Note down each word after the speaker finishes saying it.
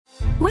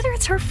Whether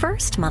it's her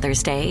first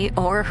Mother's Day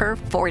or her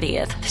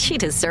 40th, she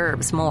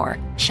deserves more.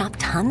 Shop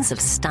tons of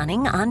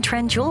stunning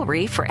on-trend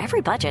jewelry for every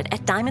budget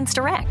at Diamonds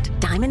Direct.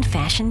 Diamond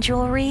fashion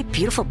jewelry,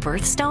 beautiful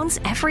birthstones,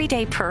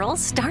 everyday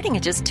pearls starting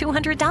at just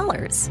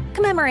 $200.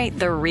 Commemorate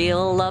the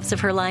real loves of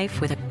her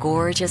life with a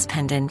gorgeous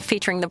pendant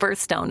featuring the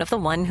birthstone of the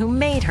one who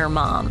made her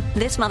mom.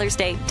 This Mother's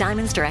Day,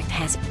 Diamonds Direct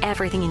has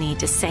everything you need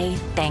to say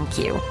thank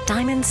you.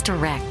 Diamonds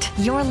Direct.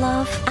 Your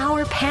love,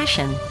 our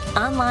passion.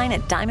 Online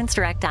at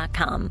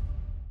diamondsdirect.com.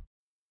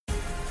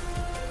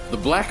 The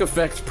Black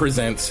Effect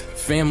presents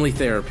Family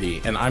Therapy,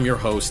 and I'm your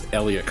host,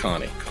 Elliot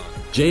Connie.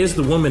 Jay is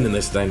the woman in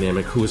this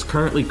dynamic who is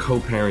currently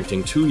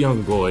co-parenting 2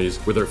 young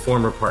boys with her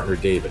former partner,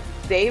 David.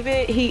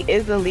 David, he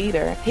is a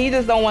leader. He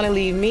just don't want to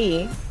leave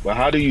me. But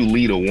how do you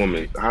lead a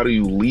woman? How do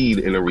you lead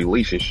in a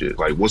relationship?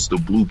 Like, what's the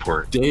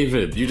blueprint?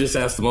 David, you just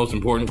asked the most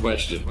important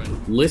question.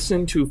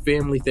 Listen to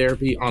Family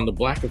Therapy on the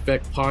Black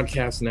Effect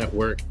Podcast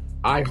Network,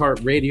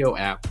 iHeartRadio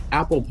app,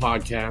 Apple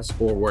Podcasts,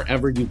 or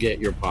wherever you get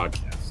your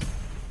podcasts.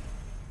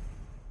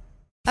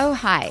 Oh,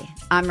 hi,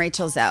 I'm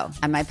Rachel Zoe,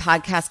 and my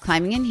podcast,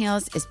 Climbing in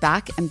Heels, is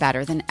back and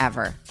better than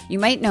ever. You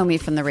might know me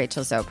from the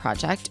Rachel Zoe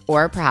Project,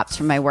 or perhaps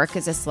from my work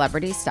as a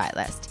celebrity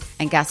stylist.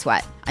 And guess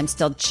what? I'm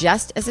still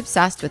just as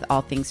obsessed with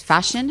all things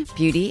fashion,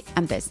 beauty,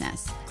 and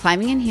business.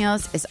 Climbing in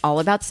Heels is all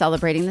about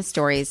celebrating the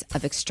stories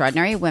of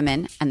extraordinary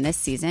women, and this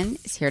season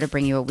is here to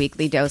bring you a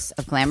weekly dose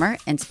of glamour,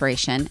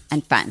 inspiration,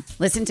 and fun.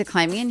 Listen to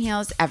Climbing in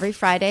Heels every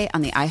Friday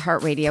on the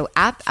iHeartRadio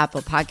app,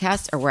 Apple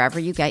Podcasts, or wherever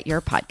you get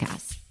your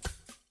podcasts.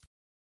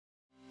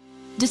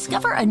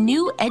 Discover a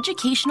new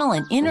educational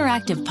and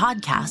interactive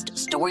podcast,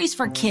 Stories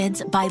for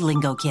Kids by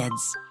Lingo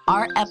Kids.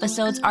 Our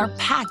episodes are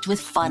packed with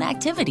fun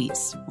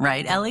activities.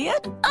 Right,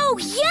 Elliot? Oh,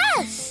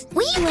 yes!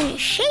 We went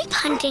shape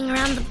hunting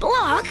around the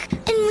block,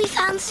 and we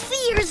found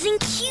spheres and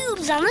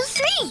cubes on the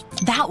street.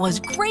 That was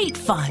great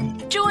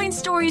fun. Join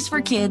Stories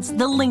for Kids,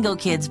 the Lingo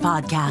Kids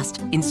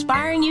podcast,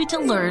 inspiring you to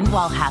learn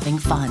while having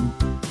fun.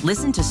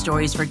 Listen to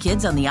Stories for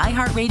Kids on the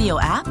iHeartRadio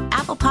app,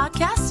 Apple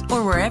Podcasts,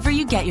 or wherever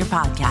you get your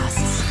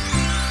podcasts.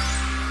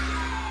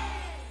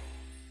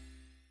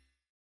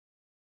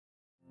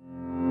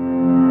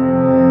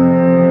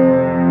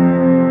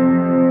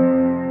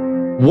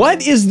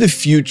 What is the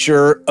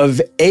future of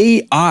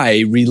AI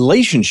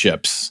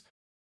relationships?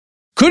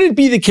 Could it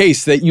be the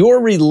case that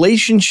your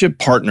relationship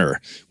partner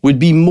would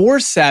be more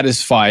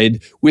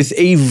satisfied with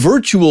a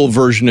virtual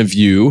version of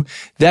you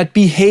that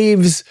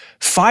behaves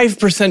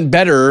 5%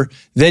 better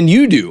than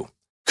you do?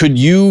 Could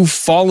you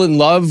fall in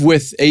love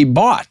with a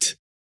bot?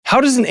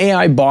 How does an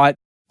AI bot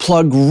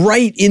plug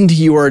right into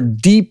your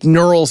deep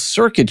neural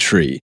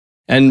circuitry?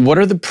 And what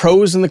are the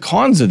pros and the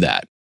cons of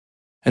that?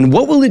 And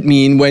what will it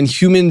mean when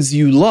humans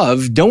you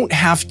love don't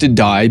have to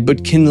die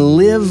but can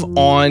live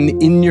on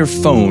in your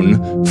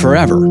phone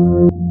forever?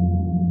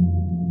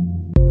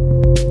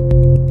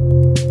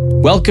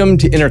 Welcome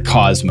to Inner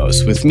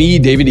Cosmos with me,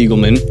 David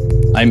Eagleman.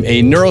 I'm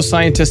a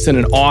neuroscientist and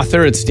an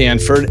author at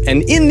Stanford,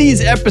 and in these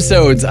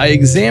episodes, I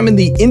examine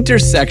the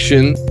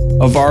intersection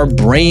of our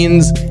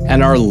brains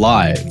and our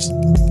lives.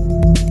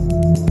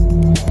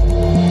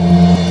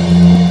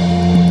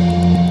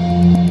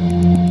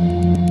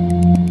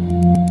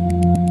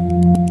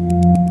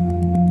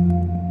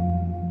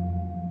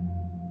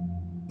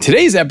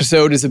 Today's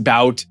episode is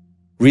about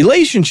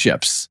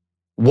relationships.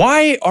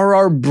 Why are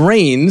our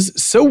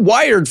brains so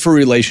wired for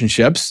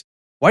relationships?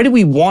 Why do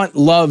we want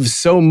love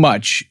so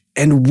much?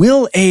 And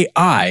will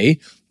AI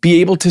be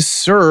able to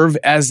serve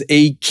as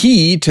a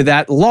key to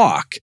that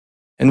lock?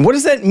 And what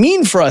does that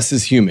mean for us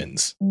as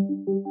humans?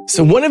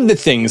 So one of the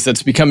things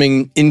that's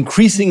becoming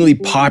increasingly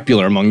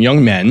popular among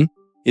young men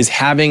is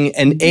having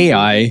an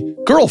AI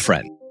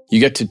girlfriend. You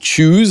get to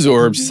choose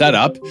or set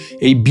up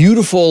a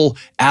beautiful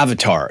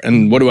avatar.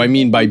 And what do I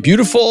mean by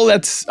beautiful?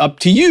 That's up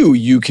to you.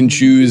 You can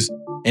choose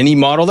any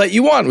model that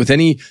you want with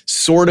any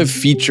sort of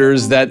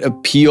features that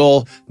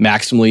appeal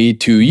maximally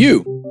to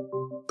you.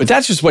 But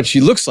that's just what she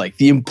looks like.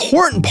 The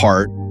important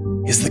part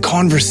is the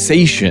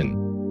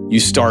conversation. You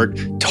start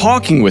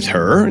talking with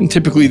her, and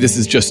typically this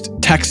is just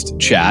text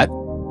chat,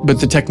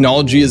 but the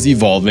technology is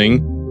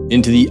evolving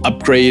into the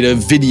upgrade of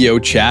video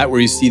chat where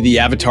you see the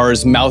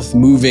avatar's mouth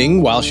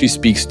moving while she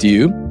speaks to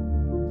you.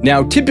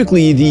 Now,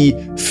 typically the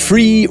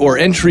free or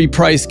entry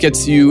price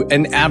gets you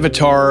an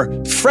avatar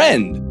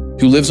friend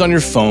who lives on your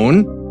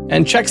phone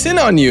and checks in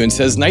on you and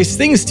says nice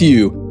things to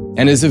you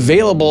and is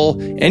available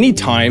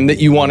anytime that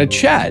you want to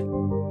chat.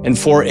 And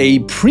for a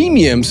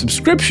premium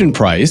subscription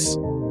price,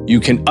 you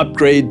can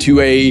upgrade to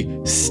a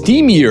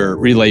steamier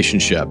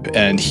relationship.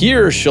 And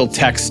here she'll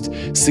text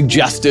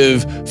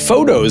suggestive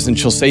photos and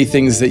she'll say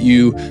things that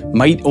you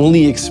might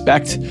only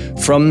expect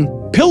from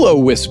pillow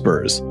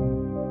whispers.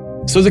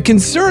 So the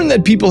concern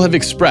that people have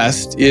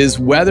expressed is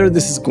whether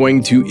this is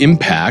going to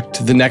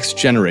impact the next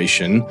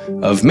generation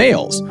of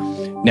males.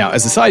 Now,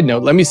 as a side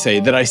note, let me say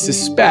that I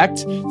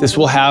suspect this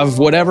will have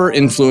whatever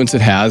influence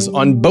it has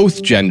on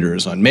both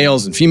genders, on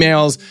males and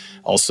females,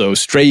 also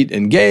straight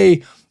and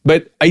gay.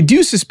 But I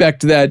do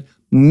suspect that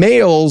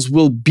males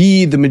will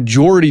be the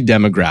majority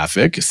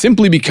demographic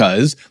simply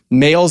because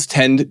males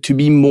tend to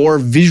be more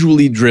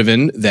visually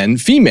driven than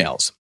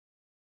females.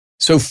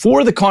 So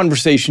for the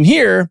conversation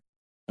here,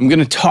 I'm going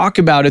to talk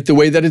about it the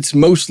way that it's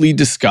mostly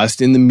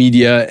discussed in the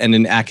media and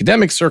in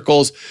academic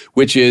circles,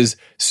 which is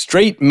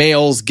straight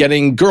males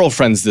getting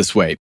girlfriends this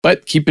way.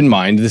 But keep in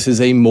mind, this is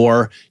a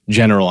more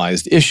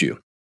generalized issue.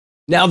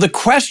 Now, the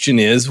question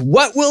is,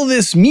 what will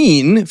this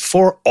mean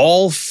for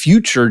all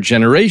future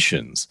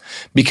generations?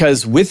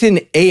 Because with an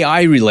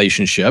AI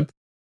relationship,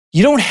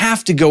 you don't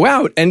have to go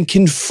out and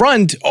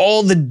confront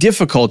all the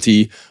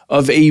difficulty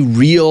of a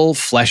real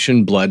flesh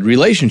and blood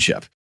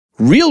relationship.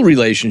 Real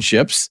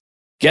relationships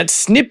get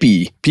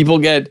snippy. People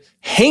get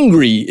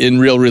hangry in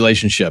real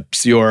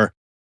relationships. Your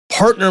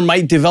partner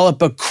might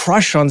develop a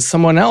crush on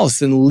someone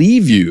else and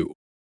leave you,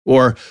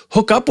 or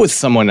hook up with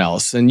someone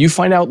else and you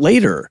find out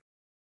later.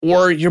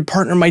 Or your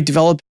partner might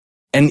develop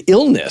an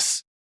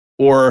illness,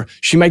 or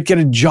she might get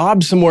a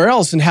job somewhere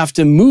else and have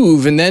to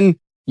move, and then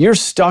you're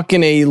stuck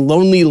in a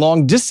lonely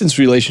long-distance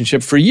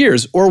relationship for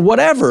years, or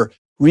whatever.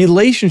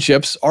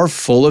 Relationships are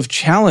full of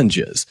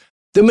challenges,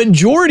 the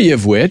majority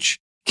of which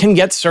can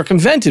get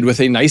circumvented with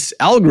a nice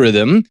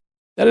algorithm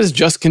that is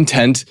just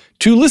content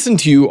to listen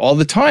to you all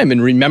the time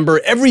and remember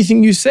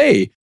everything you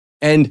say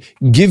and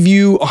give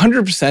you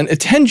 100%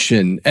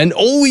 attention and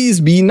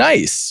always be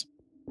nice.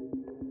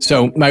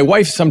 So my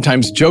wife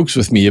sometimes jokes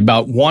with me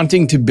about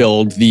wanting to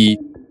build the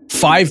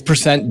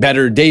 5%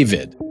 better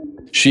David.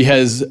 She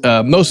has,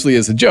 mostly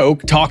as a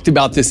joke, talked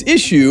about this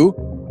issue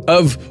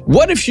of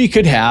what if she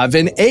could have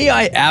an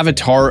AI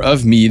avatar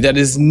of me that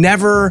is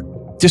never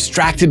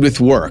distracted with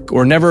work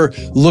or never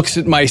looks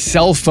at my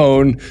cell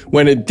phone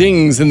when it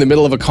dings in the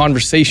middle of a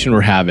conversation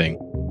we're having,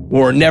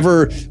 or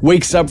never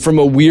wakes up from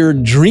a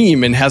weird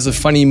dream and has a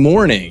funny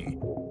morning,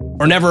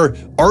 or never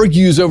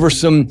argues over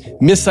some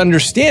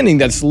misunderstanding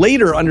that's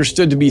later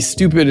understood to be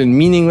stupid and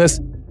meaningless.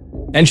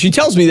 And she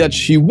tells me that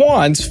she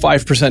wants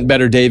 5%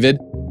 better David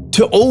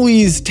to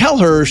always tell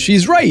her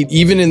she's right,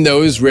 even in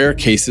those rare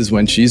cases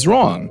when she's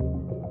wrong.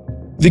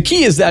 The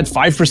key is that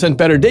 5%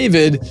 better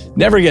David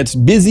never gets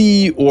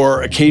busy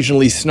or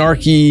occasionally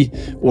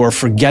snarky or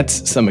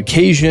forgets some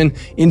occasion.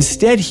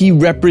 Instead, he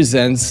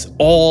represents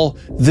all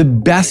the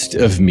best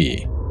of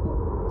me.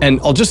 And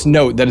I'll just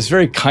note that it's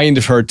very kind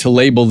of her to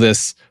label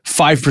this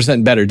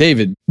 5% better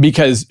David,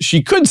 because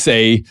she could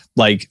say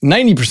like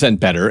 90%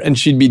 better and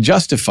she'd be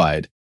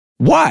justified.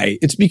 Why?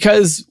 It's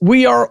because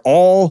we are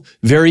all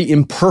very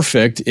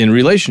imperfect in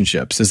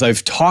relationships. As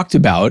I've talked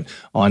about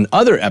on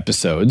other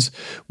episodes,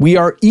 we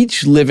are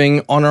each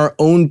living on our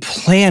own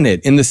planet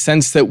in the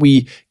sense that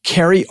we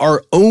carry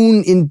our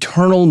own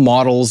internal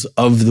models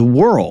of the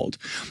world.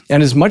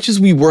 And as much as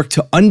we work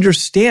to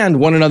understand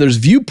one another's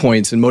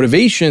viewpoints and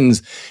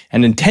motivations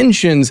and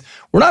intentions,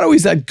 we're not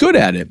always that good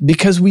at it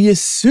because we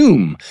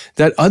assume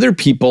that other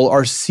people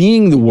are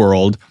seeing the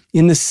world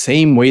in the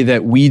same way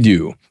that we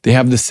do. They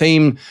have the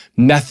same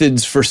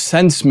methods for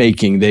sense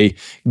making. They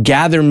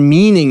gather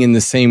meaning in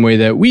the same way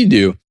that we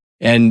do.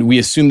 And we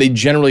assume they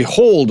generally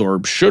hold or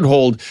should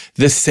hold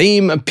the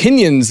same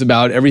opinions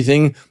about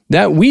everything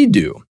that we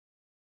do.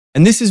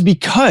 And this is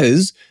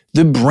because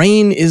the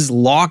brain is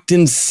locked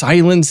in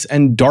silence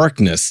and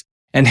darkness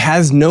and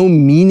has no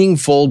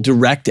meaningful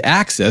direct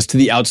access to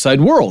the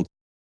outside world.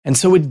 And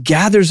so it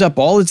gathers up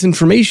all its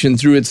information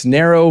through its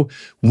narrow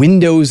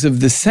windows of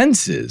the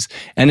senses,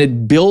 and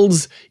it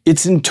builds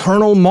its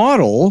internal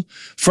model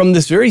from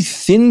this very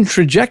thin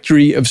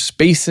trajectory of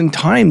space and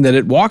time that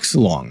it walks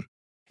along.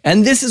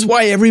 And this is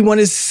why everyone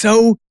is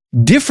so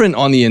different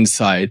on the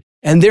inside,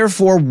 and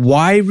therefore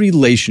why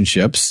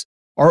relationships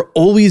are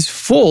always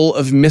full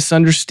of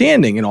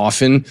misunderstanding and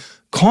often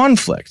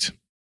conflict.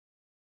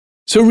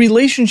 So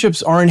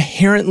relationships are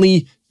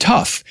inherently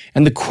tough,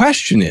 and the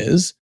question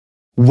is,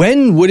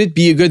 when would it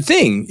be a good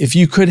thing if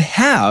you could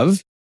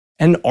have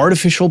an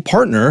artificial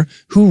partner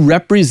who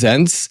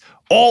represents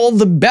all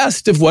the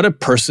best of what a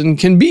person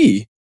can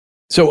be?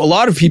 So a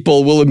lot of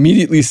people will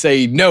immediately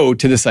say no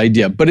to this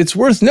idea, but it's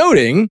worth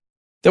noting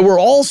that we're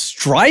all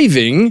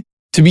striving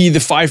to be the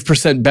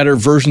 5% better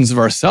versions of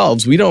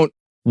ourselves. We don't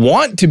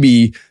want to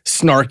be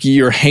snarky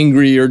or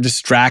hangry or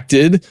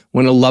distracted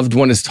when a loved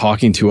one is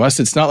talking to us.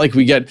 It's not like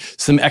we get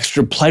some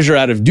extra pleasure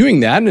out of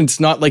doing that. And it's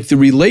not like the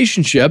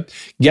relationship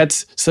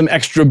gets some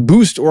extra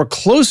boost or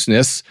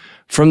closeness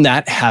from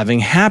that having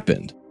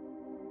happened.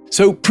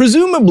 So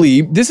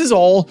presumably, this is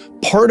all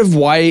part of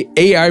why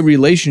AI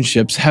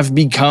relationships have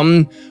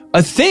become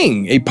a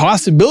thing, a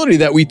possibility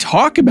that we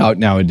talk about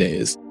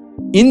nowadays.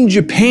 In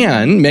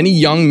Japan, many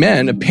young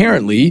men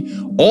apparently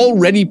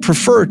already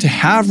prefer to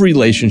have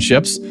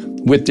relationships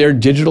with their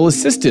digital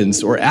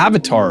assistants or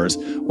avatars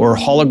or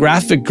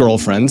holographic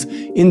girlfriends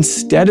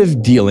instead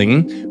of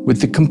dealing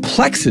with the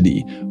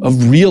complexity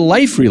of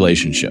real-life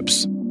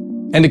relationships.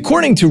 And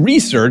according to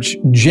research,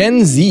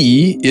 Gen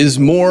Z is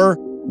more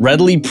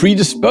readily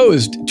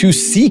predisposed to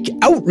seek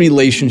out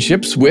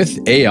relationships with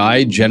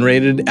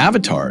AI-generated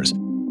avatars.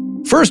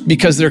 First,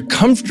 because they're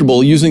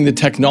comfortable using the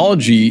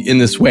technology in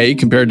this way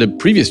compared to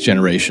previous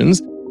generations.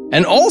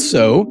 And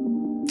also,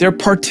 they're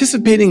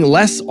participating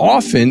less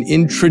often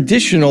in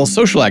traditional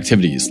social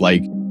activities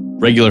like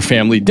regular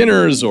family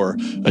dinners or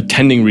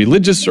attending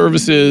religious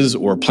services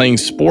or playing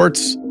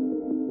sports.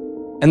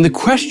 And the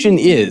question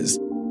is,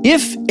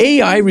 if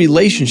AI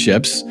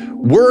relationships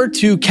were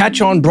to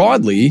catch on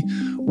broadly,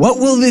 what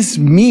will this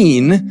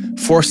mean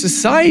for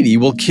society?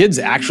 Will kids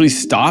actually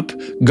stop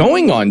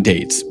going on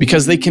dates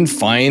because they can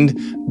find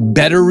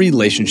better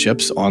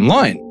relationships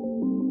online?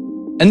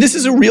 And this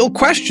is a real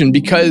question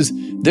because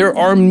there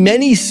are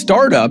many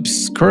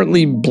startups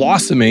currently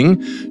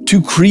blossoming to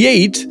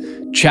create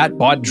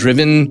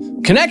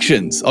chatbot-driven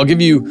connections. I'll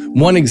give you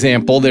one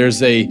example.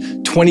 There's a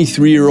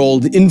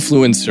 23-year-old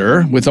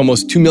influencer with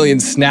almost 2 million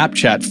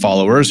Snapchat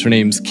followers. Her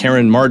name's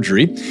Karen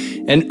Marjorie.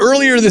 And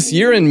earlier this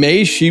year in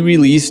May, she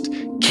released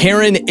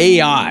Karen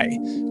AI,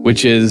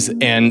 which is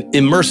an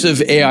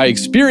immersive AI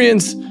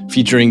experience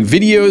featuring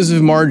videos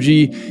of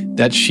Margie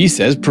that she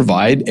says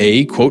provide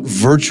a, quote,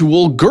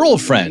 virtual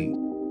girlfriend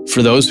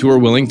for those who are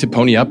willing to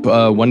pony up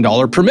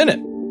 $1 per minute.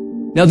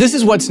 Now, this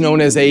is what's known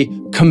as a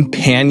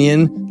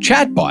companion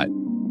chatbot.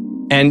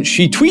 And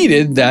she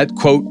tweeted that,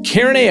 quote,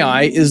 Karen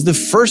AI is the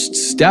first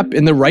step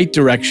in the right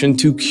direction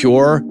to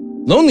cure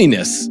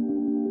loneliness.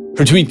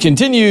 Her tweet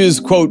continues,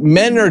 quote,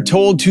 men are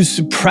told to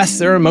suppress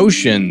their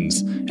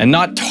emotions and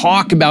not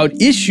talk about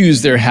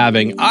issues they're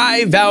having.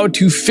 I vow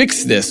to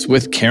fix this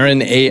with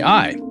Karen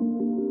AI.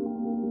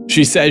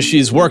 She says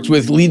she's worked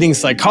with leading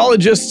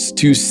psychologists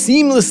to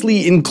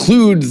seamlessly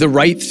include the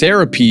right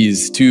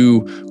therapies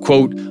to,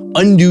 quote,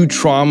 undo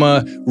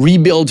trauma,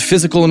 rebuild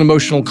physical and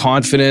emotional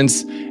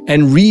confidence,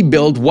 and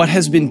rebuild what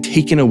has been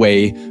taken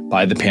away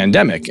by the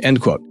pandemic,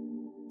 end quote.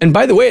 And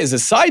by the way, as a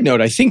side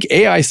note, I think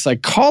AI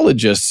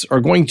psychologists are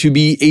going to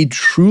be a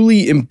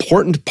truly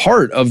important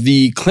part of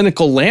the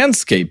clinical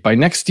landscape by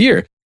next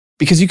year,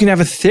 because you can have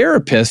a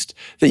therapist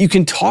that you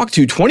can talk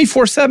to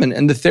 24/7,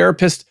 and the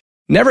therapist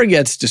never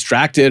gets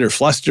distracted or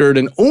flustered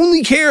and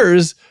only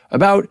cares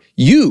about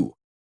you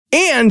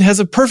and has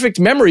a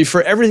perfect memory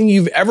for everything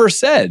you've ever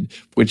said,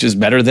 which is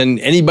better than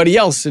anybody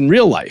else in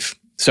real life.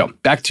 So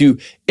back to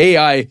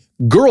AI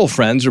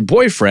girlfriends or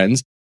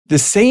boyfriends, the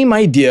same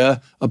idea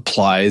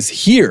applies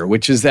here,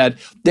 which is that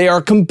they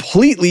are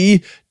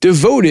completely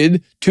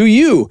devoted to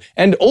you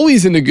and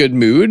always in a good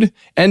mood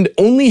and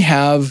only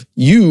have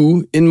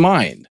you in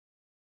mind.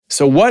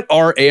 So what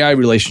are AI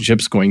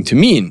relationships going to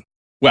mean?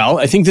 Well,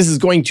 I think this is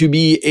going to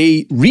be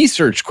a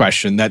research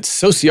question that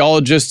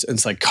sociologists and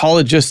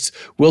psychologists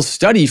will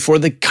study for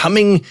the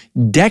coming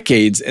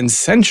decades and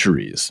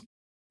centuries.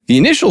 The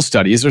initial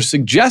studies are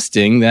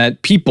suggesting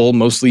that people,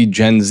 mostly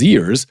Gen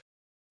Zers,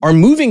 are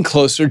moving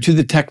closer to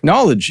the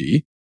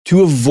technology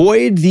to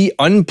avoid the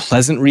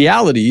unpleasant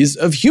realities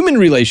of human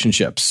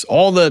relationships,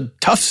 all the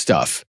tough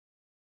stuff.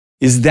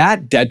 Is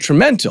that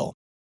detrimental?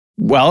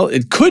 Well,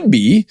 it could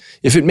be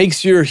if it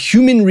makes your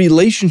human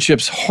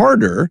relationships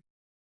harder,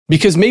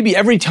 because maybe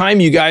every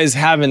time you guys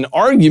have an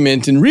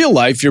argument in real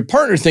life, your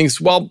partner thinks,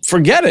 well,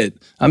 forget it.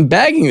 I'm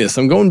bagging this.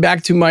 I'm going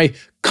back to my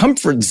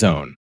comfort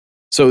zone.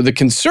 So the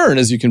concern,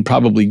 as you can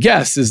probably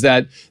guess, is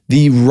that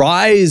the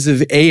rise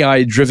of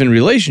AI-driven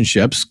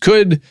relationships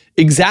could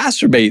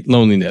exacerbate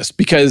loneliness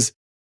because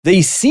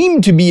they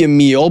seem to be a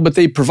meal, but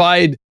they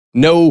provide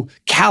no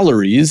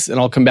calories, and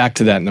I'll come back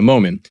to that in a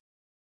moment.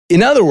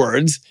 In other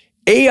words,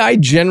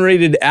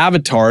 AI-generated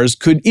avatars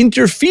could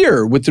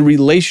interfere with the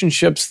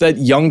relationships that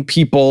young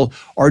people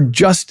are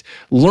just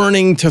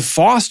learning to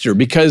foster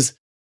because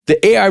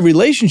the AI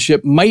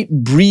relationship might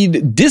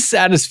breed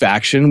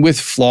dissatisfaction with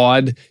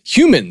flawed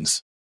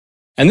humans.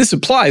 And this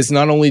applies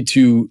not only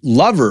to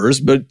lovers,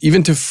 but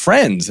even to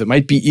friends. It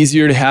might be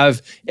easier to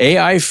have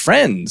AI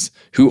friends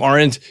who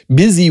aren't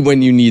busy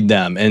when you need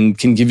them and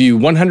can give you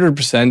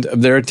 100%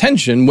 of their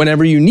attention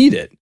whenever you need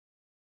it.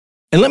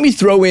 And let me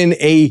throw in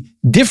a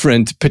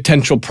different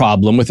potential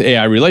problem with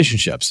AI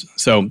relationships.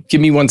 So give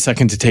me 1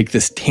 second to take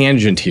this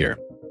tangent here.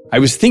 I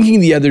was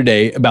thinking the other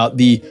day about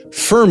the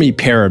Fermi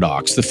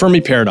paradox. The Fermi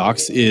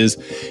paradox is,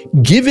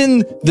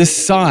 given the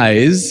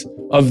size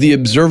of the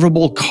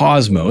observable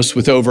cosmos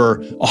with over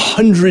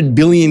 100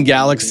 billion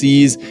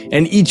galaxies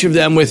and each of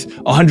them with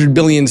 100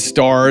 billion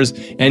stars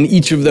and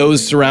each of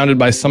those surrounded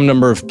by some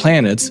number of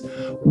planets,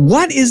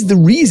 what is the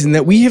reason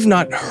that we have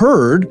not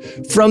heard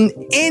from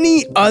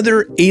any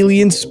other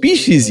alien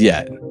species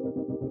yet?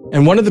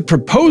 And one of the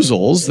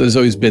proposals that has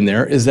always been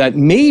there is that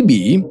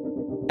maybe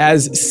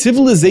as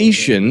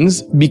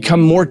civilizations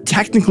become more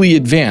technically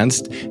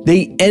advanced,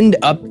 they end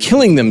up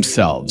killing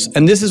themselves.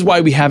 And this is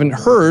why we haven't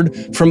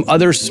heard from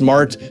other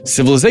smart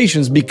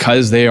civilizations,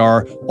 because they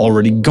are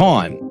already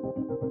gone.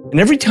 And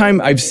every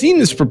time I've seen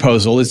this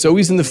proposal, it's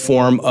always in the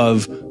form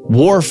of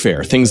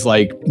warfare, things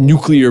like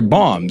nuclear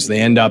bombs.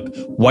 They end up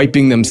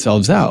wiping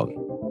themselves out.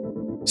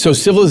 So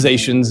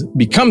civilizations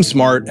become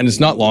smart, and it's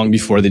not long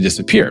before they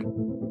disappear.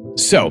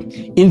 So,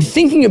 in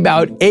thinking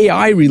about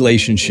AI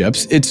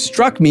relationships, it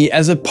struck me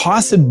as a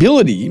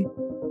possibility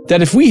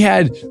that if we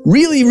had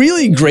really,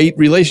 really great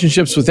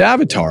relationships with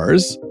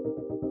avatars,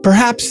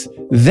 perhaps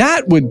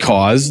that would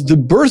cause the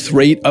birth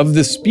rate of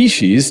the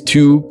species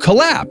to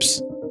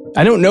collapse.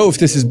 I don't know if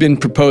this has been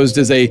proposed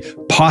as a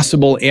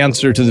possible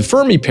answer to the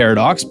Fermi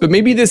paradox, but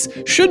maybe this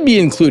should be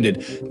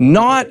included.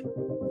 Not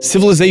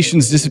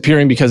civilizations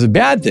disappearing because of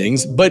bad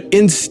things, but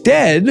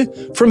instead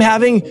from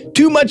having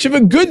too much of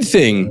a good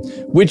thing,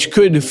 which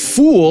could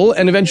fool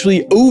and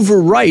eventually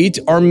overwrite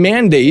our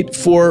mandate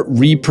for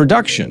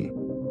reproduction.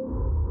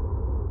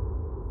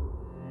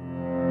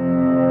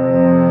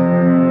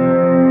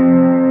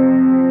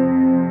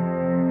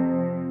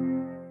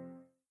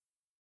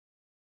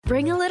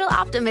 Bring a little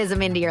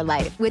optimism into your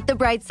life with The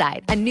Bright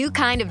Side, a new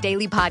kind of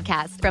daily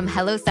podcast from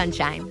Hello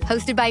Sunshine,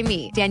 hosted by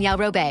me, Danielle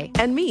Robay.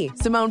 And me,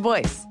 Simone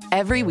Boyce.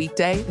 Every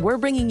weekday, we're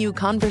bringing you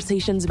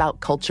conversations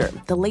about culture,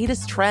 the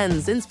latest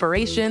trends,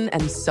 inspiration,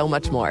 and so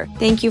much more.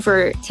 Thank you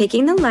for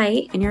taking the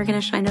light, and you're going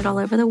to shine it all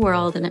over the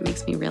world, and it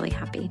makes me really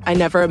happy. I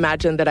never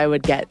imagined that I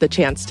would get the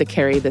chance to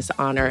carry this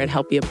honor and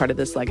help be a part of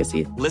this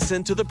legacy.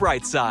 Listen to The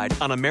Bright Side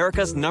on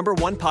America's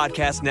 #1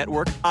 podcast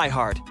network,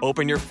 iHeart.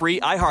 Open your free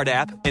iHeart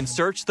app and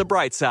search The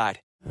Bright Side.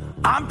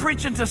 I'm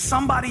preaching to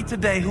somebody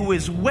today who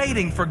is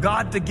waiting for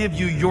God to give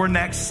you your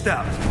next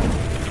step.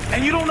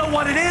 And you don't know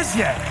what it is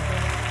yet.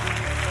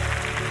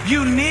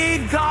 You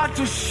need God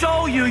to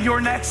show you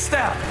your next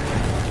step.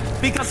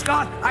 Because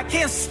God, I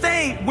can't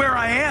stay where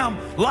I am,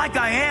 like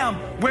I am,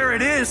 where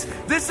it is.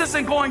 This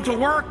isn't going to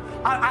work.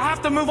 I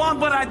have to move on,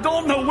 but I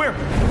don't know where.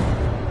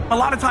 A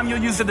lot of time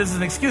you'll use it as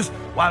an excuse.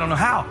 Well, I don't know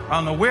how. I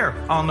don't know where.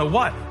 I don't know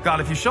what. God,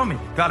 if you show me.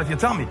 God, if you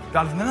tell me.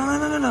 God, if...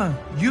 No.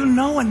 You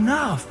know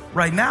enough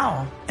right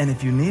now. And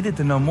if you needed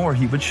to know more,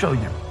 he would show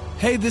you.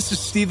 Hey, this is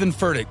Stephen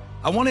Furtick.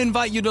 I want to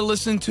invite you to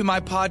listen to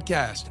my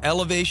podcast,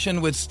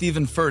 Elevation with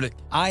Stephen Furtick.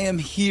 I am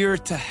here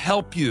to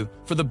help you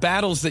for the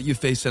battles that you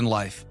face in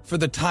life, for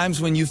the times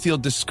when you feel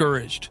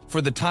discouraged,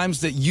 for the times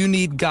that you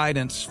need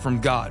guidance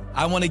from God.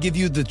 I want to give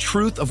you the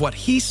truth of what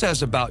he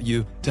says about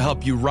you to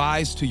help you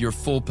rise to your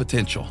full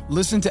potential.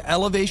 Listen to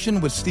Elevation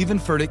with Stephen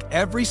Furtick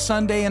every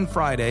Sunday and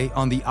Friday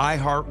on the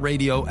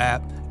iHeartRadio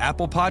app,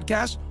 Apple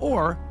Podcasts,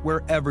 or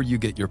wherever you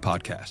get your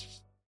podcasts.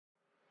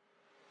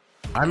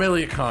 I'm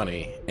Elliot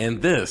Connie,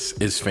 and this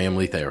is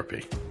Family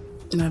Therapy.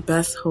 My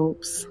best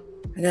hopes,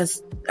 I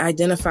guess,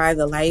 identify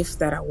the life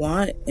that I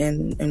want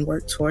and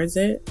work towards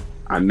it.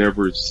 I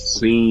never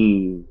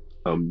seen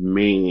a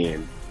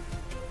man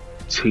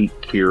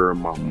take care of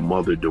my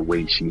mother the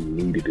way she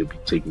needed to be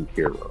taken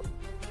care of.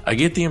 I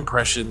get the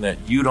impression that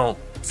you don't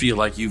feel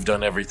like you've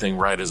done everything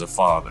right as a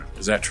father.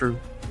 Is that true?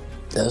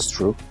 That's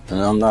true, and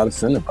I'm not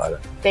offended by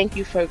that. Thank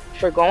you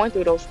for going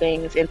through those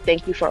things, and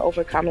thank you for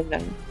overcoming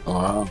them.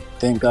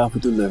 Thank God for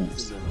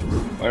deliverance.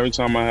 Every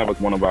time I have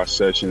one of our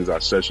sessions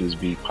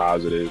be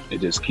positive.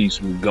 It just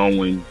keeps me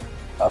going.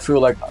 I feel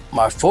like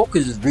my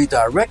focus is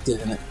redirected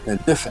in a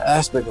different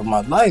aspect of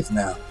my life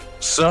now.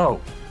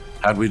 So,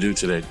 how'd we do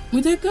today?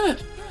 We did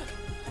good.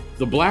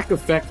 The Black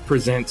Effect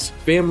presents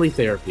Family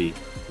Therapy.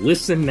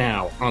 Listen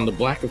now on the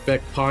Black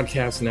Effect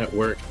Podcast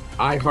Network,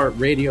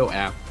 iHeartRadio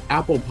app,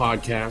 Apple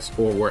Podcasts,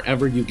 or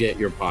wherever you get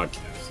your podcasts.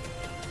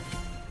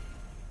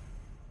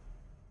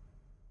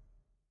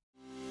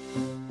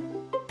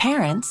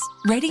 Parents,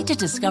 ready to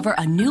discover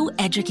a new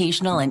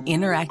educational and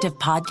interactive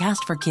podcast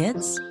for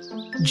kids?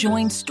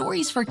 Join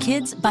Stories for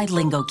Kids by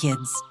Lingo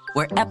Kids,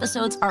 where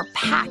episodes are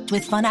packed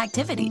with fun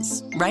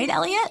activities. Right,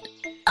 Elliot?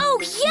 Oh,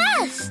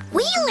 yes!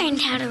 We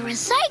learned how to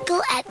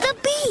recycle at the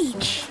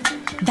beach.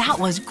 That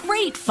was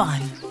great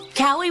fun.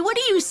 Callie, what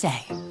do you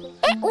say?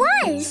 It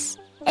was.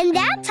 And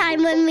that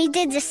time when we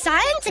did the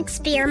science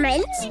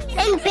experiments,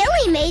 and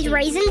Billy made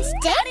raisins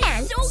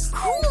dance. So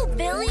cool,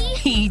 Billy.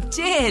 He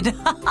did.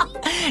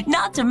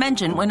 Not to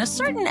mention when a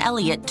certain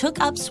Elliot took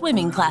up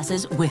swimming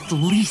classes with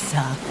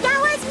Lisa. That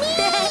was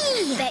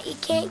me. Bet you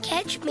can't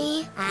catch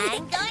me.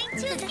 I'm going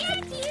to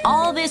get you.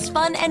 All this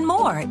fun and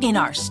more in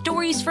our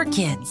Stories for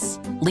Kids.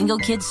 Lingo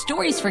Kids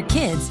Stories for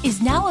Kids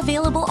is now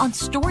available on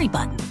Story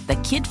Button, the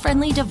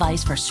kid-friendly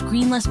device for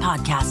screenless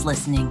podcast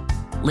listening.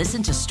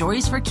 Listen to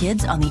Stories for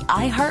Kids on the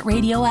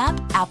iHeartRadio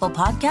app, Apple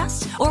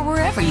Podcasts, or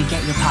wherever you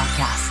get your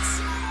podcasts.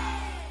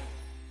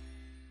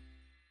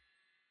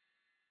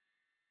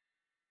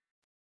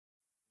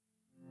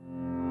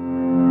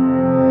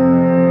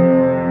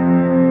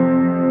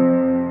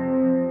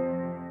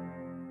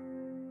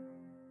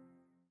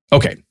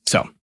 Okay,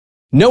 so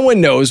no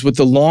one knows what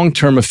the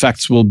long-term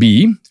effects will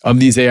be of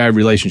these AI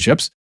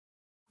relationships,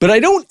 but I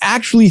don't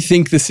actually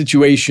think the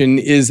situation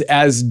is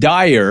as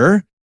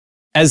dire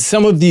as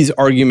some of these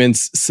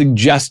arguments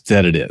suggest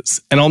that it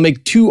is. And I'll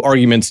make two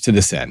arguments to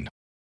this end.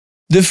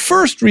 The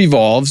first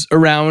revolves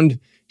around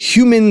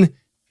human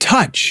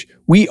touch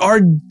we are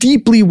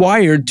deeply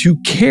wired to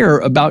care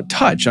about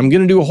touch. I'm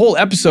going to do a whole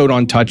episode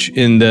on touch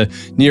in the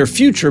near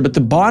future, but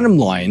the bottom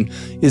line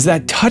is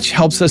that touch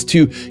helps us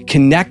to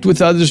connect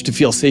with others, to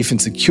feel safe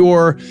and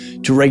secure,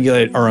 to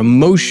regulate our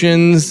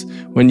emotions.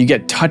 When you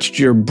get touched,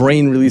 your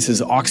brain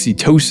releases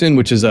oxytocin,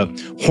 which is a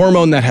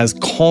hormone that has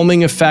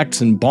calming effects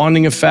and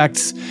bonding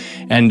effects.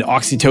 And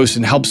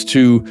oxytocin helps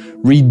to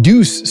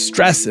reduce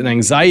stress and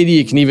anxiety.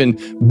 It can even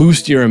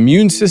boost your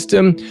immune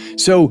system.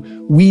 So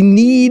we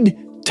need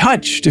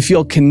touch to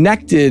feel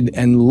connected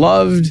and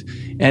loved,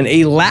 and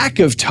a lack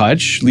of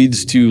touch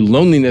leads to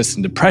loneliness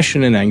and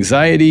depression and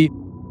anxiety.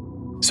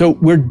 So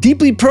we're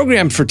deeply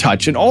programmed for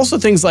touch and also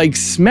things like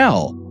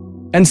smell.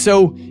 And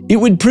so it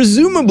would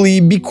presumably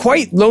be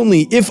quite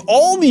lonely if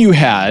all you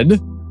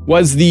had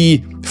was the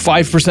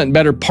 5%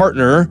 better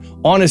partner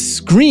on a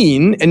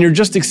screen and you're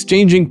just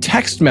exchanging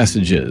text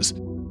messages,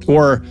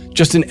 or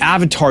just an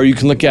avatar you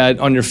can look at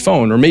on your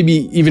phone, or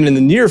maybe even in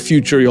the near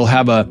future, you'll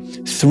have a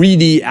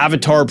 3D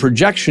avatar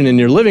projection in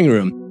your living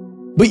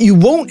room. But you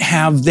won't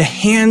have the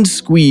hand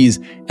squeeze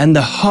and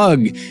the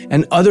hug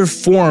and other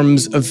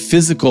forms of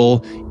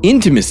physical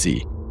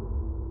intimacy.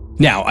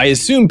 Now, I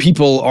assume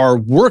people are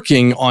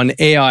working on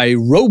AI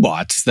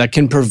robots that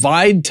can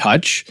provide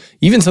touch,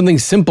 even something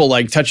simple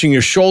like touching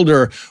your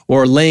shoulder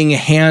or laying a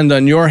hand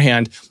on your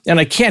hand. And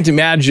I can't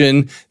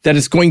imagine that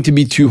it's going to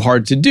be too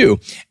hard to do.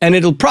 And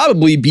it'll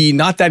probably be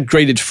not that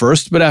great at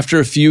first, but after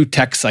a few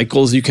tech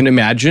cycles, you can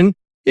imagine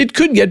it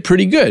could get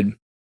pretty good.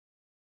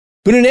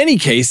 But in any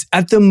case,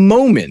 at the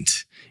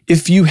moment,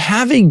 if you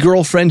have a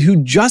girlfriend who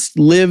just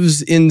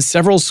lives in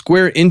several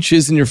square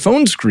inches in your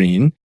phone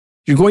screen,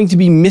 you're going to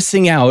be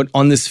missing out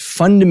on this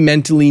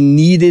fundamentally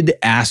needed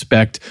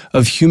aspect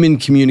of human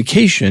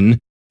communication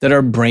that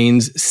our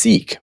brains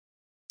seek.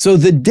 So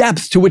the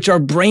depth to which our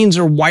brains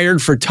are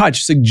wired for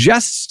touch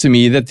suggests to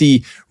me that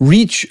the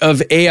reach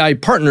of AI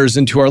partners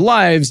into our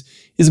lives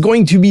is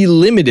going to be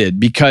limited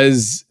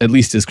because, at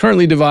least as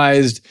currently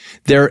devised,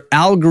 their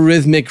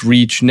algorithmic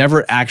reach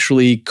never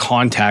actually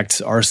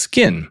contacts our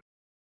skin.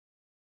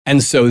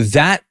 And so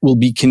that will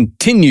be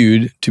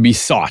continued to be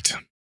sought.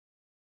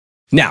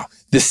 Now,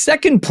 the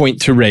second point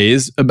to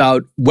raise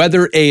about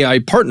whether AI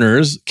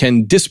partners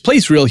can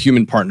displace real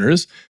human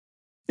partners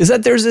is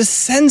that there's a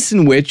sense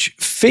in which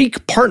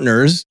fake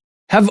partners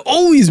have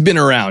always been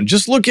around.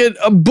 Just look at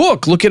a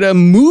book, look at a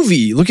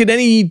movie, look at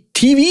any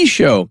TV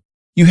show.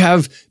 You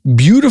have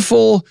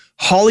beautiful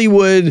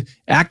Hollywood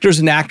actors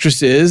and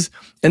actresses,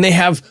 and they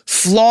have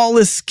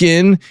flawless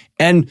skin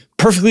and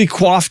perfectly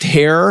coiffed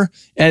hair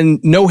and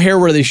no hair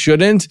where they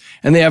shouldn't,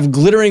 and they have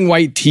glittering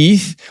white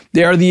teeth.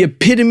 They are the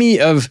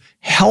epitome of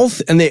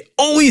health, and they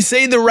always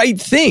say the right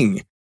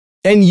thing.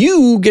 And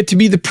you get to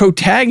be the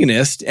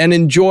protagonist and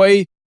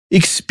enjoy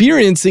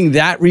experiencing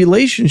that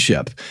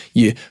relationship.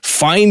 You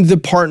find the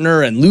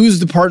partner and lose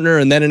the partner,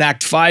 and then in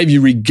Act 5, you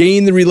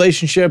regain the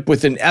relationship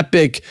with an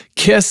epic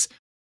kiss.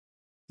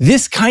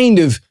 This kind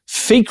of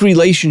fake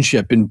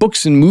relationship in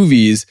books and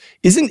movies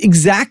isn't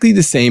exactly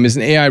the same as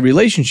an AI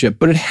relationship,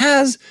 but it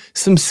has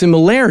some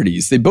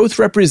similarities. They both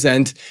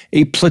represent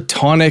a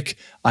platonic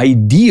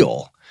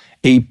ideal,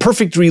 a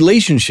perfect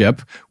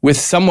relationship with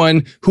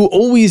someone who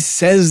always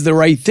says the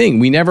right thing.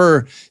 We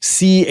never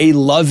see a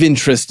love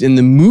interest in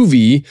the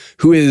movie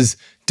who is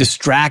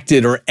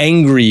distracted or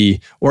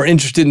angry or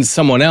interested in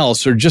someone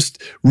else or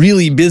just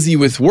really busy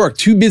with work,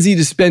 too busy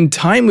to spend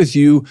time with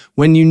you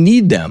when you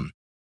need them.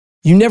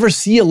 You never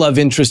see a love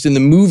interest in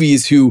the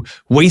movies who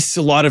wastes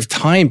a lot of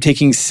time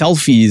taking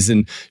selfies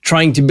and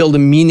trying to build a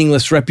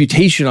meaningless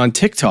reputation on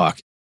TikTok.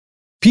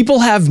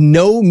 People have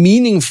no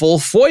meaningful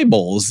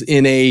foibles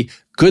in a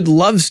good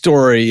love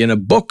story in a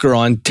book or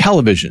on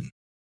television.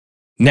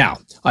 Now,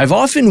 I've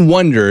often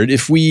wondered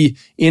if we,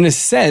 in a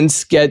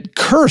sense, get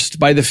cursed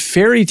by the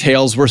fairy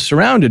tales we're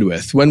surrounded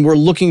with when we're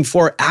looking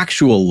for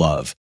actual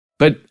love.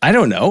 But I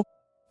don't know.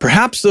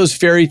 Perhaps those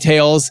fairy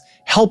tales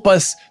help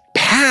us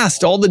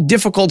past all the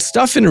difficult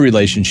stuff in a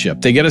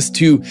relationship. They get us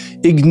to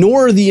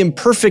ignore the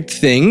imperfect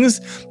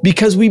things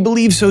because we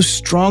believe so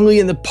strongly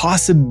in the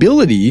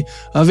possibility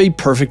of a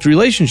perfect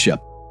relationship.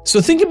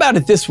 So think about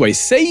it this way.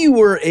 Say you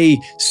were a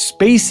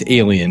space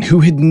alien who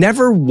had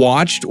never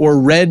watched or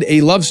read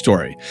a love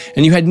story,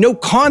 and you had no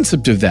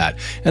concept of that.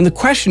 And the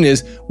question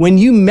is, when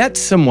you met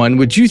someone,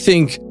 would you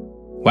think,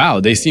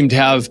 wow, they seem to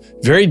have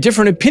very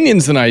different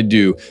opinions than I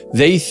do.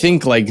 They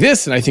think like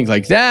this and I think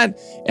like that.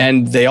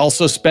 And they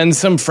also spend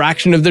some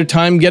fraction of their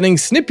time getting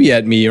snippy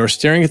at me or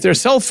staring at their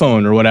cell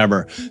phone or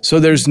whatever. So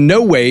there's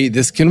no way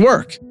this can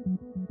work.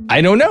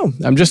 I don't know.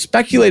 I'm just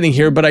speculating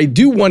here, but I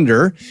do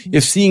wonder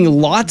if seeing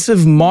lots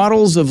of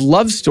models of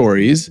love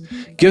stories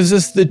gives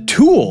us the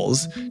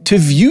tools to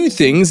view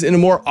things in a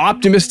more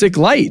optimistic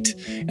light,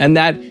 and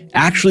that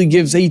actually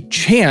gives a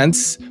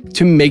chance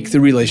to make the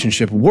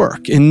relationship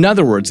work. In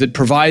other words, it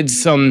provides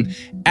some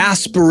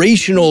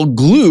aspirational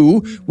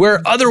glue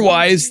where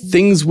otherwise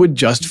things would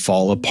just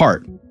fall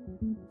apart.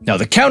 Now,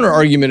 the counter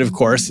argument, of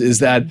course, is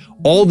that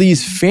all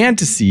these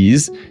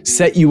fantasies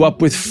set you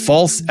up with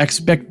false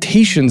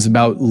expectations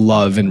about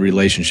love and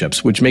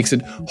relationships, which makes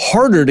it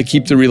harder to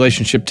keep the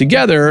relationship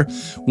together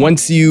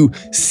once you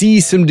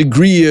see some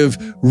degree of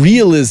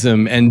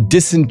realism and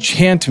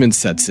disenchantment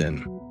sets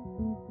in.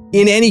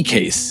 In any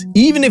case,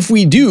 even if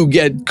we do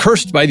get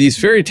cursed by these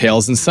fairy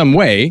tales in some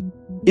way,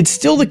 it's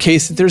still the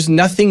case that there's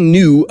nothing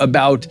new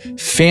about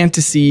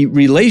fantasy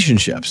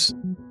relationships.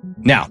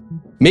 Now,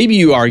 maybe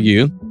you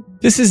argue,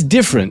 this is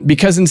different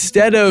because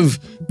instead of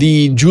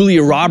the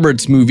Julia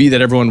Roberts movie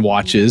that everyone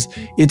watches,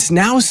 it's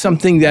now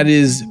something that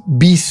is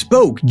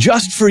bespoke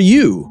just for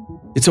you.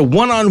 It's a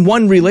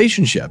one-on-one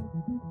relationship.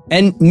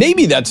 And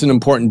maybe that's an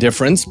important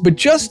difference, but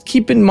just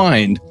keep in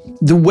mind,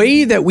 the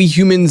way that we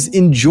humans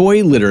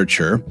enjoy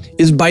literature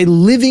is by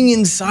living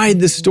inside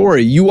the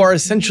story. You are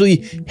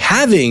essentially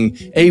having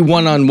a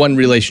one-on-one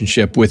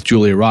relationship with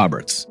Julia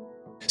Roberts.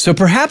 So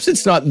perhaps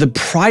it's not the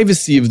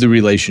privacy of the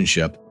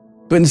relationship,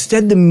 but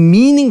instead the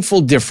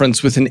meaningful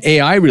difference with an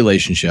AI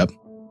relationship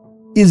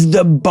is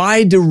the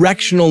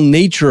bi-directional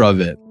nature of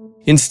it.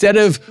 Instead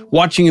of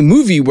watching a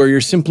movie where you're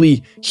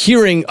simply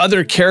hearing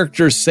other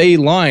characters say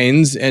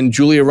lines and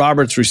Julia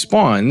Roberts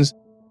responds,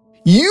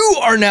 you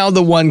are now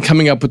the one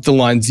coming up with the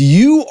lines.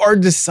 You are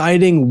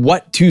deciding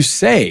what to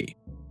say.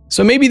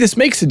 So maybe this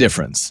makes a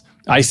difference.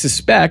 I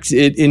suspect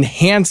it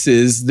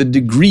enhances the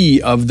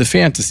degree of the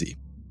fantasy.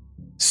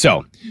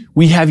 So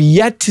we have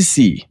yet to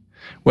see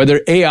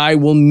whether AI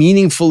will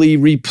meaningfully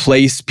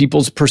replace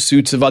people's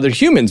pursuits of other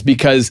humans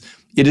because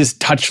it is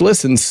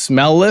touchless and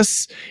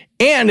smellless,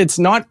 and it's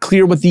not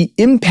clear what the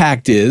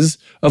impact is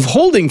of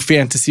holding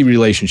fantasy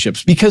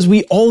relationships because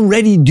we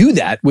already do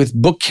that with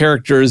book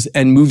characters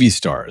and movie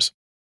stars.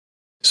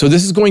 So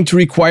this is going to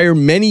require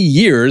many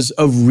years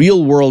of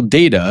real-world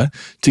data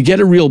to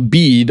get a real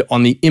bead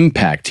on the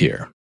impact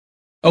here.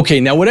 Okay,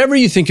 now whatever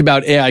you think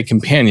about AI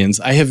companions,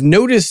 I have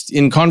noticed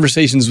in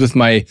conversations with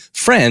my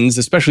friends,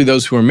 especially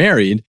those who are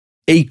married,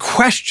 a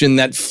question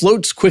that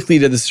floats quickly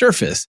to the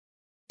surface.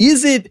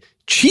 Is it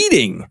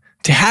cheating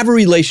to have a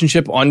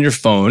relationship on your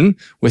phone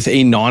with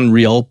a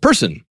non-real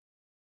person?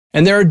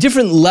 And there are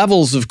different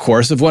levels, of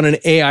course, of what an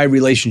AI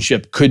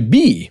relationship could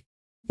be.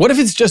 What if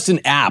it's just an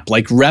app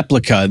like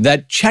Replica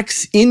that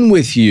checks in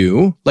with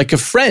you like a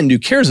friend who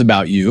cares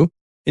about you,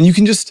 and you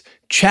can just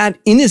chat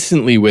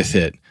innocently with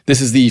it?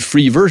 This is the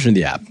free version of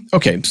the app.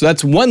 Okay, so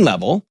that's one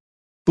level.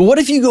 But what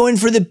if you go in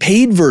for the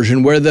paid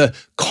version where the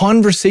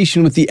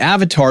conversation with the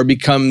avatar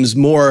becomes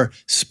more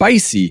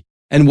spicy?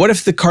 And what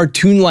if the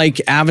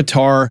cartoon-like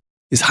avatar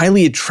is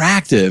highly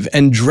attractive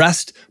and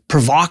dressed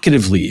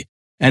provocatively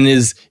and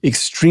is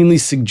extremely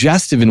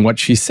suggestive in what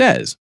she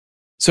says?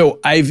 So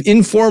I've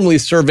informally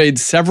surveyed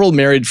several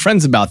married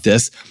friends about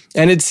this,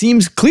 and it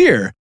seems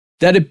clear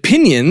that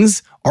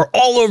opinions are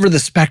all over the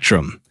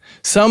spectrum.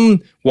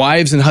 Some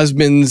wives and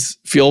husbands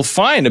feel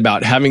fine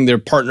about having their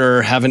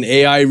partner have an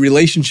AI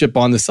relationship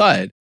on the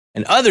side,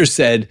 and others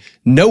said,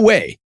 no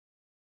way.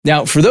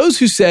 Now, for those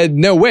who said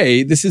no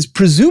way, this is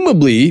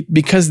presumably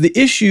because the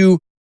issue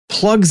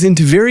plugs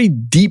into very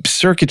deep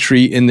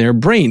circuitry in their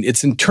brain.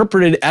 It's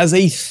interpreted as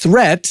a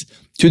threat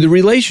to the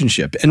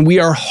relationship, and we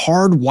are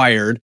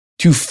hardwired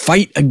to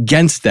fight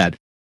against that.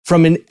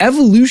 From an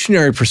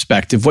evolutionary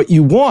perspective, what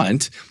you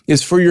want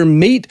is for your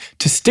mate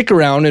to stick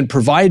around and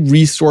provide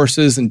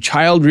resources and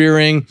child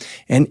rearing,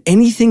 and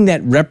anything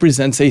that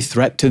represents a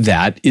threat to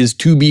that is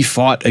to be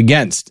fought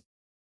against.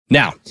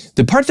 Now,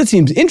 the part that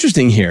seems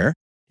interesting here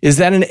is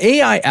that an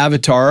AI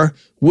avatar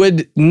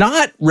would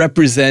not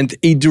represent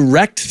a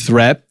direct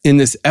threat in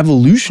this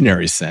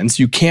evolutionary sense.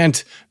 You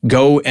can't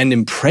go and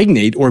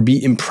impregnate or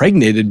be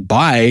impregnated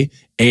by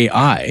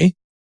AI.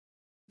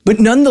 But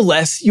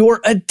nonetheless, your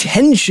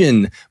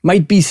attention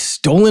might be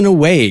stolen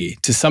away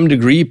to some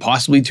degree,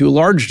 possibly to a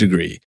large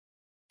degree.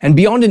 And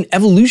beyond an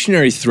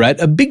evolutionary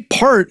threat, a big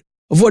part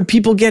of what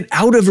people get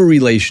out of a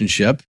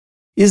relationship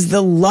is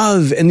the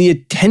love and the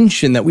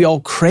attention that we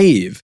all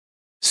crave.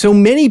 So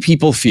many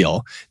people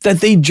feel that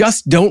they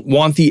just don't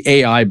want the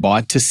AI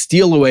bot to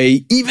steal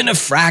away even a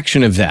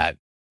fraction of that.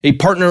 A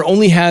partner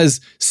only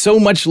has so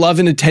much love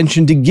and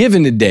attention to give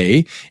in a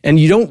day, and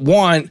you don't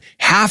want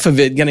half of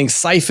it getting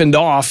siphoned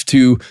off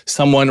to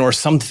someone or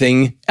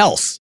something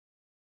else.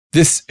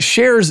 This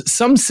shares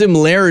some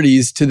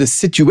similarities to the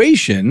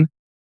situation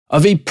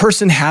of a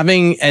person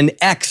having an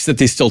ex that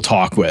they still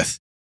talk with.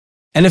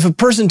 And if a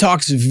person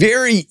talks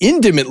very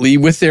intimately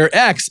with their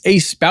ex, a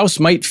spouse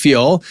might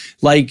feel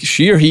like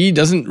she or he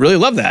doesn't really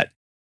love that.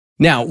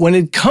 Now, when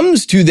it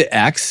comes to the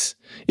ex,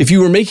 if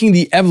you were making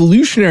the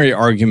evolutionary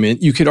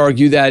argument, you could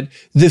argue that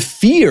the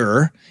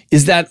fear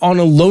is that on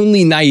a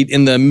lonely night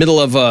in the middle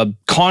of a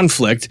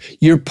conflict,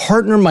 your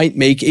partner might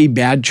make a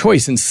bad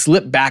choice and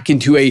slip back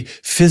into a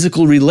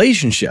physical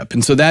relationship.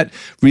 And so that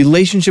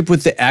relationship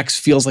with the ex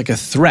feels like a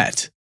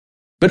threat.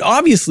 But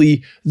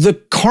obviously, the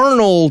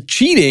carnal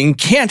cheating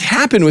can't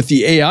happen with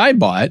the AI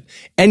bot,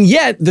 and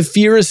yet the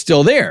fear is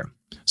still there.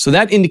 So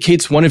that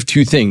indicates one of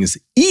two things.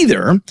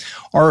 Either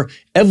our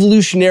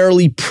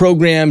evolutionarily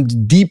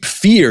programmed deep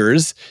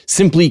fears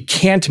simply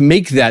can't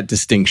make that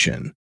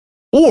distinction,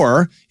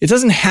 or it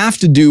doesn't have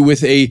to do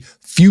with a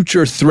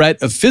future threat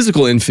of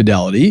physical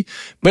infidelity,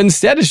 but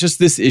instead it's just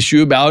this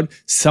issue about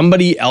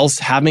somebody else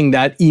having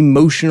that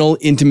emotional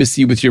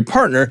intimacy with your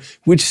partner,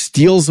 which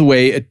steals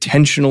away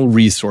attentional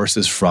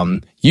resources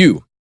from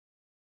you.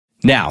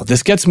 Now,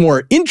 this gets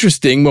more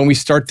interesting when we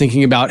start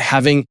thinking about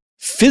having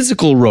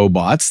physical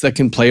robots that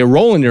can play a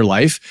role in your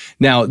life.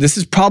 Now, this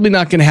is probably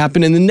not going to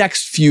happen in the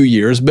next few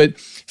years, but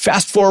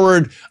fast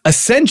forward a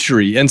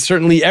century, and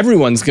certainly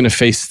everyone's going to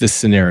face this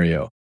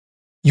scenario.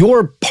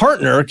 Your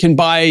partner can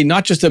buy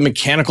not just a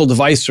mechanical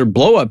device or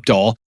blow-up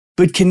doll,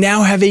 but can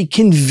now have a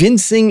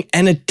convincing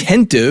and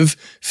attentive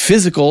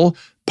physical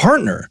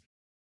partner.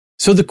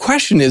 So the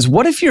question is,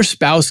 what if your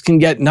spouse can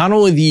get not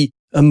only the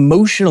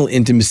emotional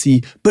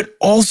intimacy, but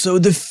also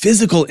the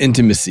physical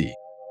intimacy?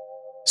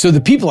 So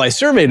the people I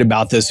surveyed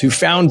about this who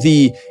found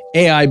the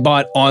AI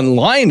bot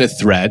online a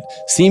threat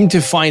seemed to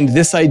find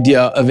this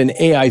idea of an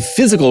AI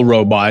physical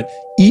robot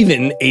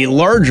even a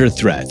larger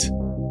threat.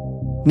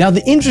 Now,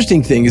 the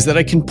interesting thing is that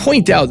I can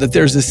point out that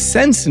there's a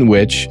sense in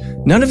which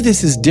none of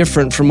this is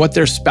different from what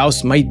their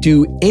spouse might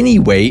do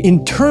anyway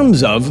in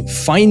terms of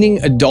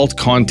finding adult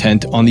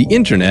content on the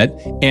internet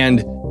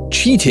and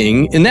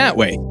cheating in that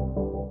way.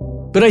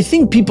 But I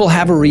think people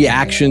have a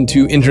reaction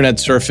to internet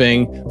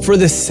surfing for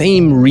the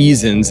same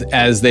reasons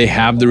as they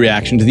have the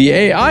reaction to the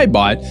AI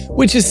bot,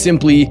 which is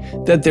simply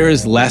that there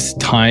is less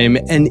time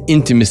and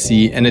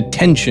intimacy and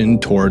attention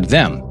toward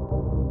them.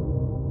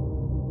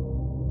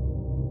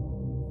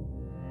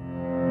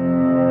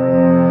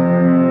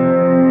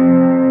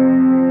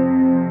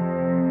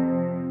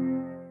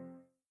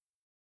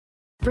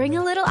 Bring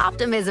a little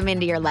optimism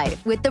into your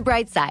life with The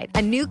Bright Side,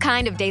 a new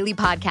kind of daily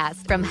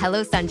podcast from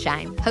Hello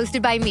Sunshine,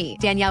 hosted by me,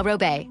 Danielle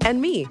Robay.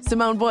 And me,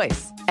 Simone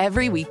Boyce.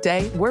 Every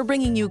weekday, we're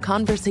bringing you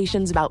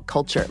conversations about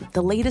culture,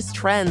 the latest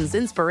trends,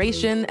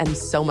 inspiration, and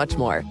so much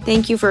more.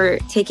 Thank you for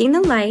taking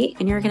the light,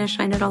 and you're going to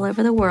shine it all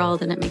over the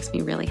world, and it makes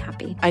me really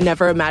happy. I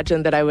never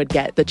imagined that I would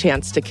get the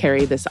chance to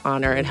carry this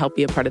honor and help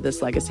be a part of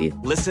this legacy.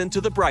 Listen to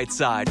The Bright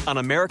Side on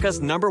America's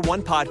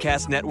 #1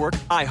 podcast network,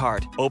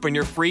 iHeart. Open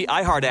your free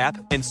iHeart app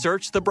and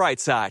search The Bright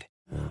Side.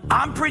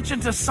 I'm preaching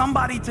to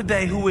somebody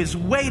today who is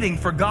waiting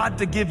for God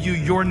to give you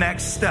your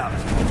next step.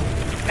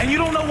 And you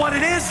don't know what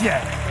it is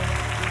yet.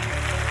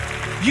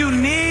 You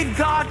need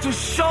God to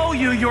show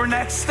you your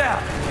next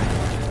step.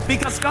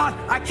 Because God,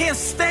 I can't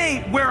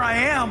stay where I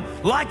am,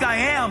 like I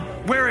am,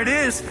 where it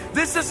is.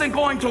 This isn't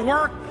going to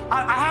work.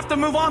 I have to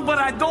move on, but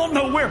I don't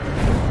know where.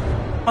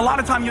 A lot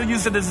of time you'll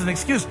use it as an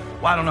excuse.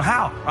 Well, I don't know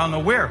how. I don't know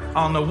where.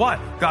 I don't know what.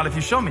 God, if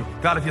you show me.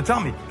 God, if you tell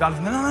me. God,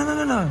 if...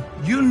 No.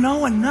 You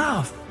know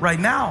enough right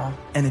now.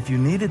 And if you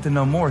needed to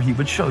know more, he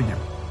would show you.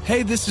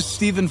 Hey, this is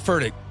Stephen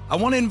Furtick. I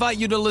want to invite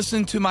you to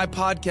listen to my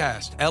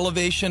podcast,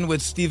 Elevation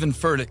with Stephen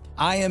Furtick.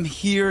 I am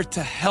here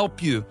to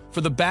help you for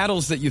the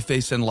battles that you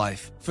face in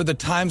life, for the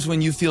times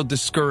when you feel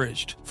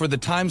discouraged, for the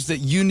times that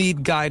you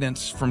need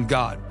guidance from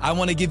God. I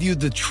want to give you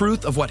the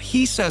truth of what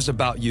he says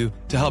about you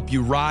to help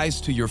you rise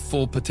to your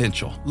full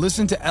potential.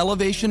 Listen to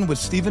Elevation with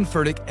Stephen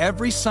Furtick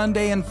every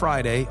Sunday and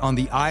Friday on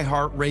the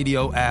iHeart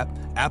Radio app,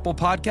 Apple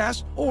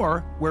Podcasts,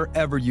 or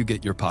wherever you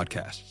get your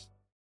podcasts.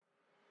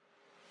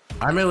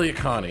 I'm Elliot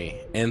Connie,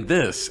 and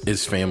this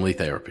is Family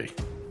Therapy.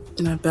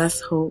 My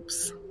best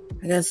hopes,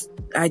 I guess,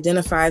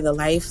 identify the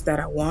life that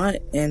I want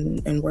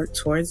and work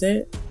towards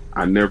it.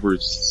 I never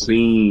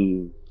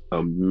seen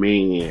a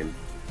man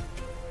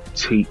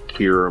take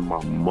care of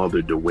my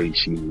mother the way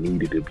she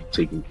needed to be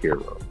taken care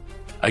of.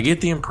 I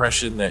get the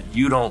impression that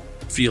you don't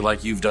feel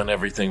like you've done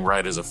everything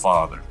right as a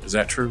father. Is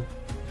that true?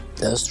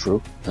 That's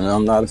true, and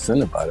I'm not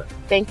offended by that.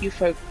 Thank you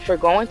for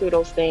going through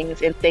those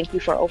things, and thank you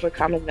for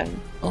overcoming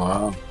them.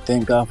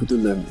 Thank God for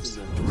deliverance.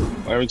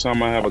 Every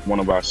time I have one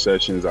of our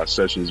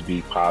sessions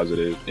be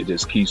positive. It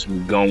just keeps me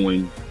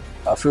going.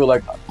 I feel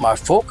like my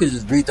focus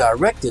is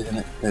redirected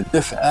in a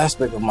different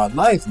aspect of my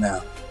life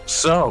now.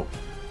 So,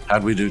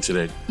 how'd we do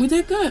today? We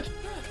did good.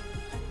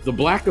 The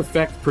Black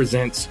Effect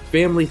presents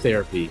Family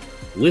Therapy.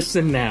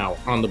 Listen now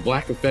on the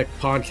Black Effect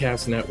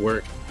Podcast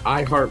Network,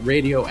 iHeart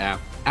Radio app,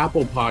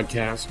 Apple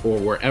Podcasts, or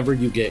wherever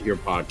you get your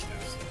podcasts.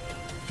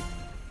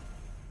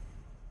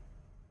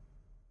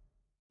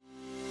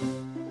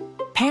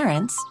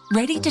 Parents,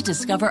 ready to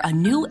discover a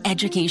new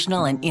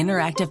educational and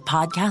interactive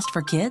podcast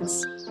for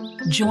kids?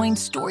 Join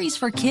Stories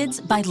for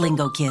Kids by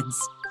Lingo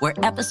Kids, where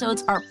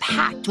episodes are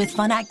packed with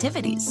fun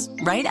activities.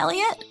 Right,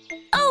 Elliot?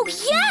 Oh,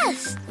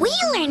 yes! We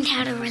learned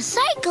how to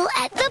recycle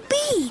at the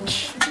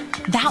beach.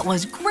 That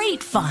was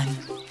great fun.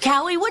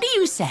 Callie, what do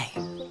you say?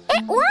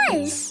 It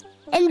was.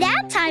 And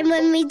that time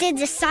when we did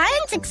the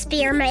science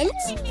experiments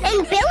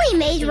and Billy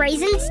made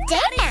raisins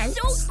dance.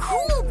 So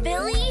cool,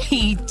 Billy.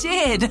 He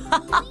did.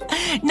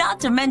 Not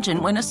to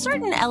mention when a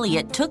certain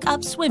Elliot took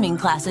up swimming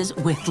classes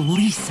with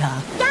Lisa.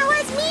 That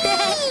was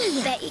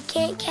me. Bet you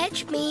can't catch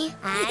catch me.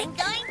 I'm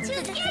going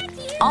to get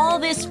you. All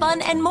this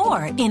fun and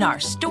more in our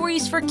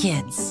Stories for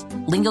Kids.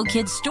 Lingo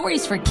Kids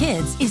Stories for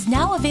Kids is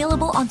now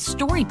available on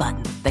Story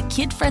Button, the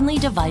kid-friendly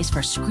device for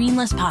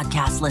screenless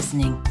podcast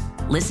listening.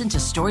 Listen to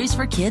Stories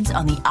for Kids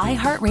on the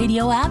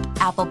iHeartRadio app,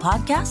 Apple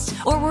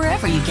Podcasts, or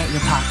wherever you get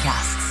your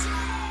podcasts.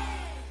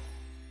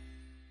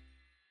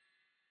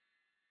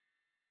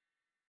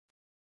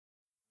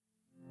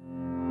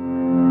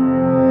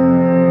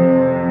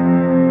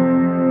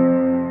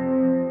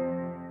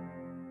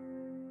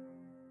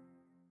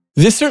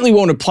 This certainly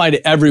won't apply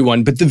to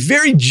everyone, but the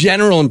very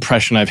general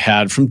impression I've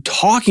had from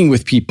talking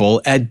with people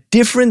at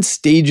different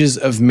stages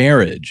of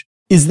marriage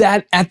is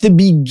that at the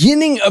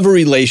beginning of a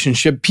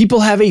relationship, people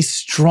have a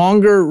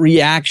stronger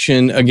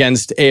reaction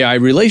against AI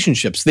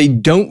relationships. They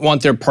don't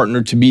want their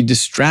partner to be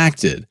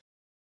distracted.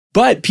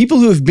 But people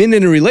who have been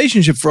in a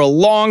relationship for a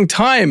long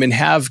time and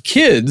have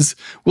kids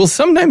will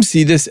sometimes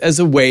see this as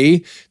a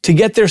way to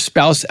get their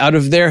spouse out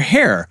of their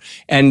hair.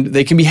 And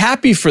they can be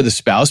happy for the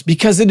spouse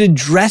because it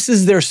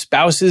addresses their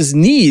spouse's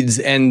needs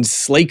and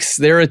slakes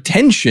their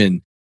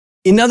attention.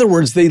 In other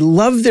words, they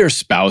love their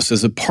spouse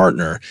as a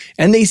partner,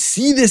 and they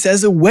see this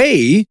as a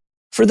way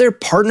for their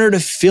partner to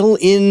fill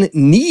in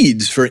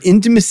needs for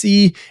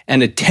intimacy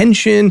and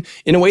attention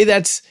in a way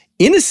that's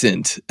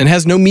innocent and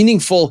has no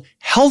meaningful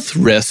health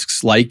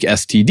risks like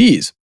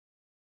STDs.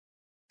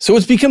 So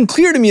what's become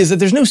clear to me is that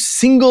there's no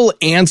single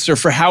answer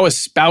for how a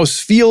spouse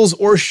feels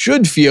or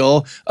should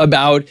feel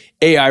about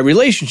AI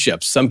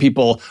relationships. Some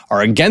people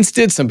are against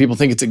it, some people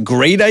think it's a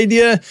great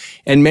idea,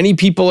 and many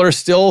people are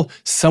still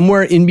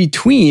somewhere in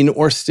between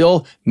or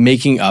still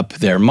making up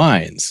their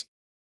minds.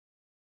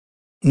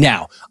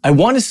 Now, I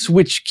want to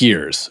switch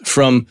gears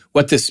from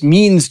what this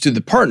means to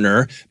the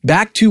partner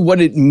back to what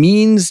it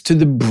means to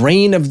the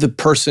brain of the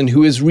person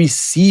who is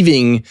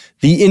receiving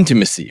the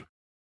intimacy.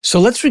 So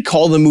let's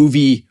recall the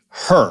movie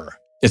Her.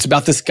 It's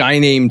about this guy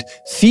named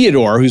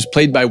Theodore, who's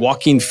played by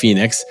Joaquin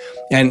Phoenix,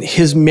 and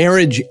his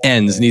marriage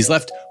ends and he's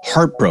left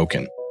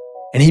heartbroken.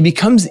 And he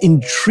becomes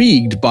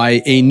intrigued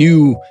by a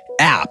new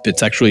app.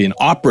 It's actually an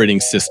operating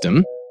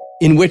system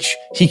in which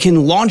he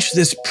can launch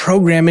this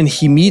program, and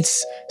he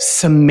meets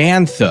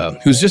Samantha,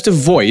 who's just a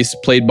voice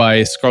played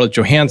by Scarlett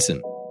Johansson.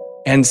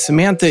 And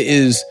Samantha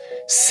is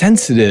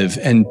sensitive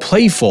and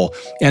playful,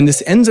 and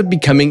this ends up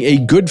becoming a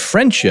good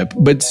friendship,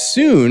 but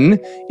soon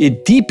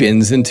it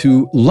deepens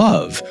into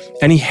love.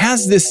 And he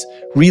has this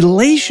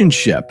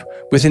relationship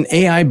with an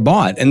AI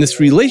bot, and this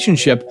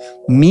relationship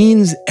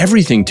means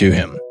everything to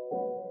him.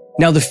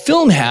 Now, the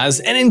film has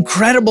an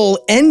incredible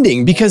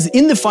ending because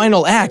in the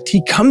final act,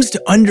 he comes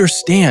to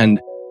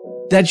understand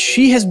that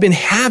she has been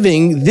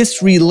having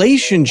this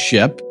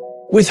relationship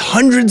with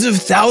hundreds of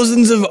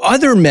thousands of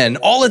other men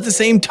all at the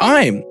same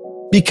time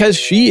because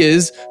she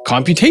is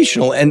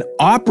computational and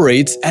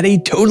operates at a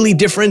totally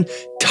different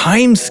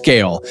time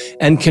scale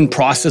and can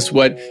process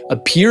what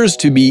appears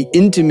to be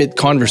intimate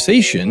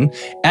conversation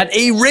at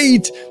a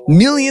rate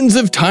millions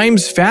of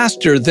times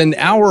faster than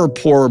our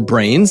poor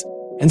brains.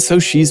 And so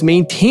she's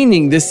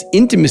maintaining this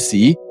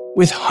intimacy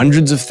with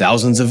hundreds of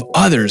thousands of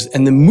others.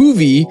 And the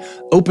movie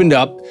opened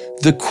up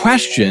the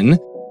question,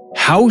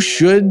 how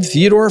should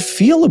Theodore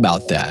feel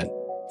about that?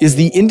 Is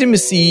the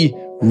intimacy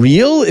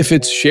real if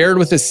it's shared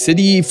with a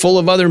city full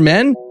of other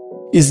men?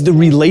 Is the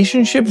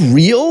relationship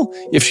real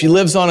if she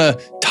lives on a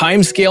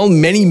time scale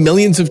many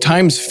millions of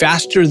times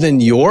faster than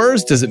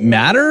yours? Does it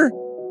matter?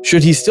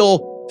 Should he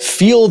still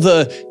feel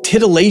the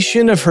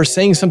titillation of her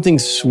saying something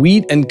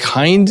sweet and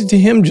kind to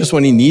him just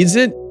when he needs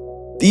it?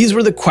 These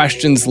were the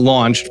questions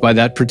launched by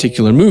that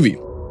particular movie.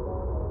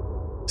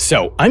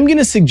 So I'm going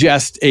to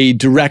suggest a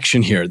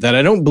direction here that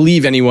I don't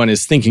believe anyone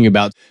is thinking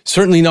about,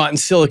 certainly not in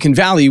Silicon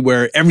Valley,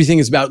 where everything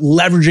is about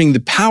leveraging the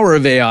power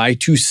of AI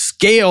to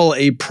scale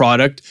a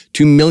product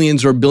to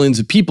millions or billions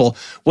of people.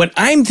 What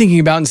I'm thinking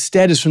about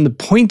instead is from the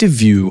point of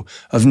view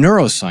of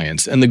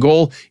neuroscience. And the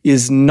goal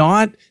is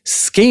not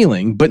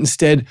scaling, but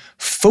instead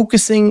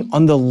focusing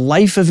on the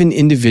life of an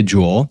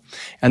individual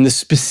and the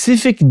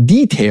specific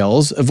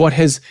details of what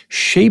has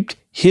shaped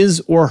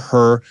his or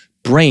her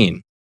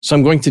brain. So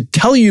I'm going to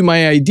tell you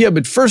my idea,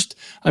 but first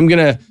I'm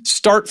going to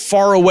start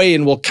far away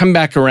and we'll come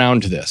back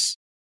around to this.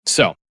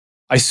 So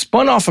I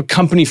spun off a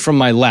company from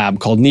my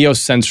lab called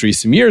Neosensory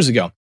some years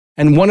ago.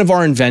 And one of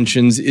our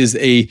inventions is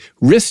a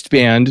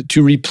wristband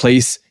to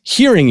replace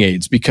hearing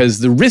aids because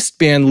the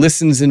wristband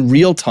listens in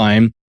real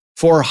time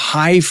for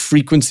high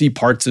frequency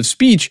parts of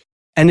speech.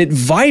 And it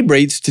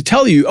vibrates to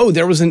tell you, oh,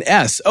 there was an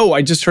S. Oh,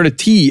 I just heard a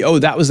T. Oh,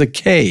 that was a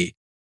K.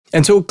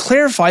 And so it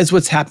clarifies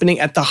what's happening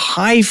at the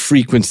high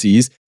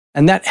frequencies.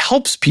 And that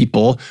helps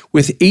people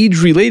with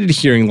age-related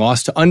hearing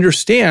loss to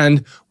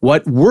understand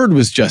what word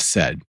was just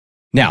said.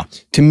 Now,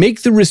 to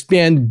make the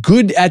wristband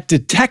good at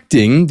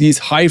detecting these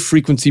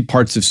high-frequency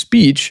parts of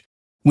speech,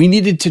 we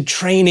needed to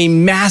train a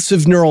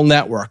massive neural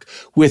network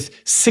with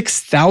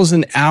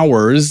 6,000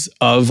 hours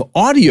of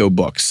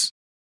audiobooks.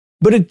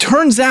 But it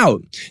turns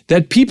out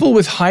that people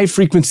with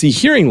high-frequency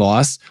hearing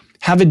loss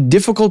have a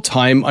difficult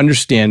time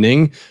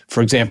understanding,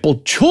 for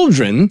example,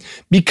 children,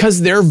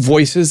 because their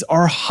voices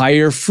are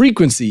higher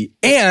frequency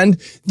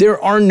and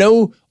there are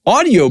no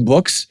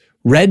audiobooks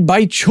read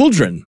by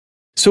children.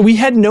 So we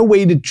had no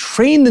way to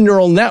train the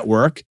neural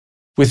network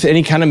with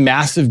any kind of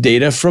massive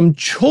data from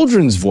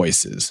children's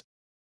voices.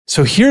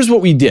 So here's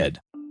what we did.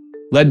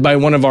 Led by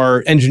one of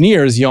our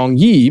engineers, Yang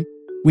Yi,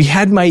 we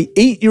had my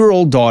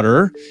 8-year-old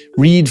daughter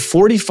read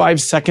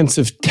 45 seconds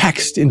of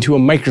text into a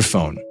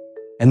microphone.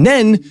 And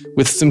then,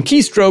 with some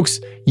keystrokes,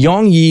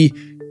 Yang Yi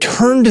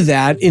turned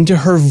that into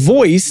her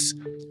voice,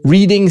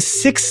 reading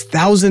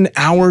 6,000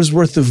 hours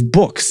worth of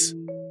books.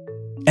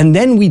 And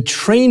then we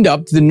trained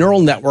up the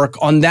neural network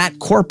on that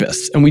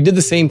corpus. And we did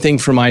the same thing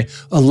for my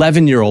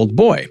 11-year-old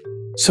boy.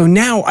 So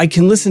now I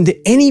can listen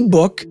to any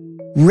book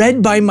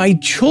read by my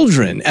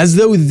children as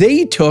though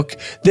they took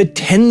the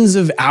tens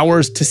of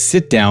hours to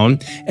sit down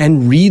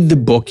and read the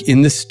book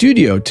in the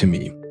studio to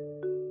me.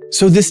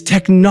 So this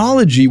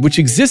technology, which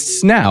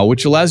exists now,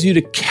 which allows you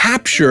to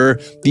capture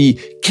the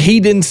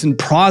cadence and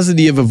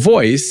prosody of a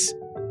voice,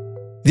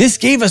 this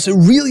gave us a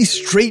really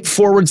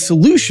straightforward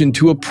solution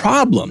to a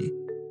problem.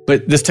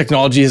 But this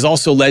technology has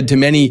also led to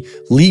many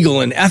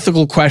legal and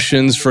ethical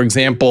questions, for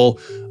example,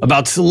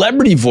 about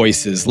celebrity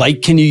voices,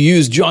 like can you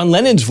use John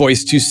Lennon's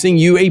voice to sing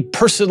you a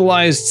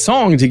personalized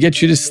song to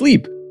get you to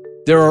sleep?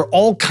 There are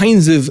all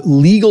kinds of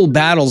legal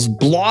battles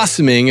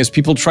blossoming as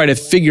people try to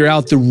figure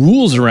out the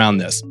rules around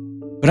this.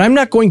 But I'm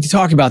not going to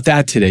talk about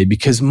that today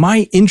because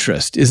my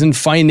interest is in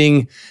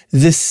finding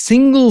the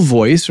single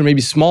voice, or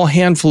maybe small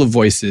handful of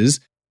voices,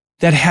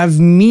 that have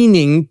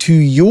meaning to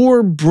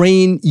your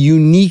brain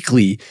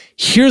uniquely.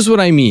 Here's what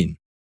I mean.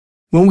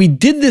 When we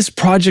did this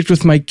project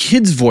with my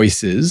kids'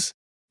 voices,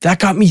 that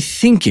got me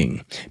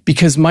thinking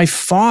because my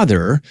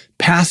father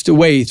passed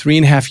away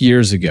 3.5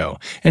 years ago,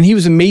 and he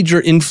was a major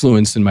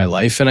influence in my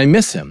life, and I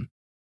miss him.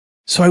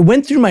 So I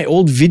went through my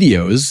old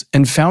videos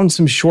and found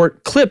some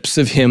short clips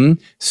of him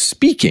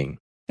speaking.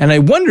 And I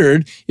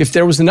wondered if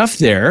there was enough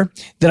there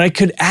that I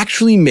could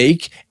actually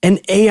make an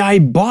AI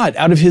bot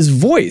out of his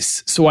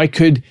voice so I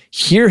could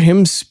hear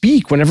him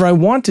speak whenever I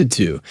wanted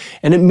to.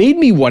 And it made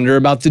me wonder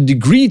about the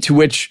degree to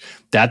which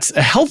that's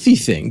a healthy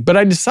thing. But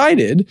I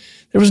decided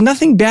there was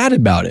nothing bad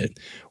about it.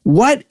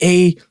 What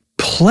a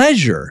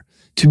pleasure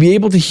to be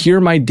able to hear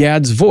my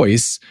dad's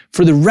voice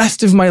for the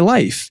rest of my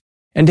life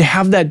and to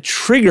have that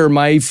trigger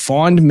my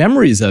fond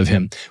memories of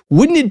him.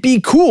 Wouldn't it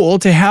be cool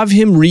to have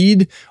him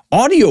read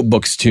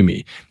audiobooks to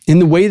me in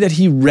the way that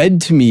he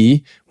read to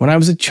me when I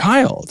was a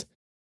child?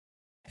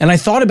 And I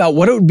thought about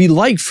what it would be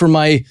like for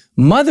my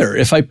mother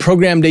if I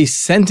programmed a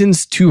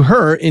sentence to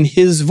her in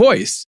his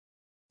voice.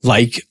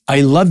 Like,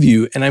 I love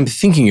you and I'm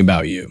thinking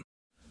about you.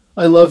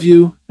 I love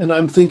you and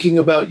I'm thinking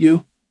about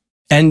you.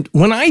 And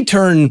when I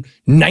turn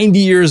 90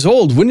 years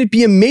old, wouldn't it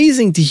be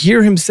amazing to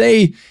hear him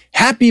say,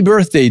 "Happy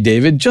birthday,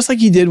 David," just like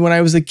he did when I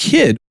was a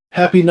kid?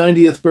 Happy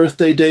 90th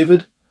birthday,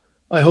 David.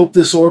 I hope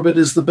this orbit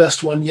is the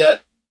best one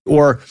yet.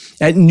 Or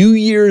at New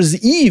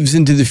Year's Eves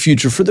into the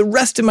future, for the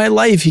rest of my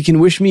life, he can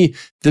wish me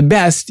the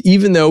best,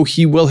 even though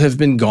he will have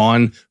been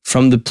gone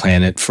from the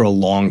planet for a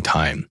long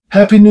time.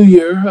 Happy New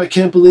Year. I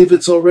can't believe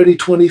it's already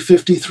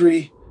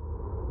 2053.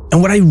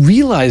 And what I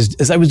realized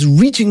as I was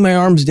reaching my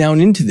arms down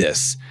into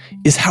this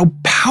is how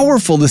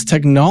powerful this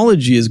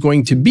technology is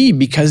going to be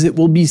because it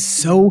will be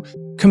so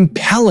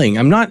compelling.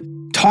 I'm not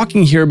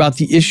talking here about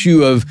the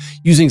issue of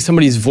using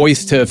somebody's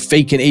voice to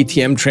fake an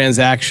ATM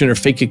transaction or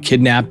fake a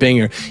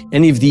kidnapping or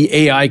any of the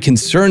AI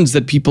concerns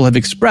that people have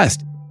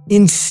expressed.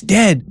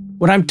 Instead,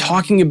 what I'm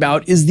talking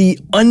about is the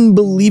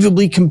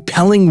unbelievably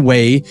compelling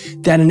way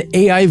that an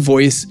AI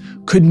voice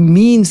could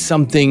mean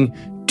something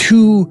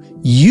to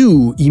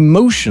you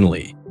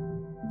emotionally.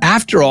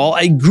 After all,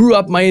 I grew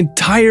up my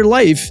entire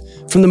life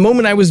from the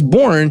moment I was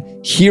born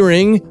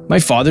hearing my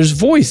father's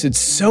voice. It's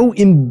so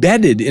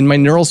embedded in my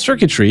neural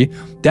circuitry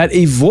that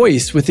a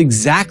voice with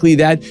exactly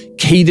that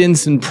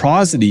cadence and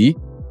prosody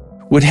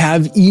would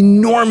have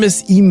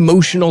enormous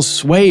emotional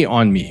sway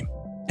on me.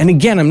 And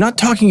again, I'm not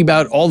talking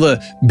about all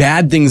the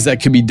bad things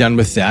that could be done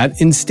with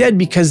that. Instead,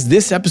 because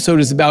this episode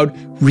is about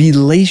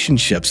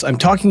relationships, I'm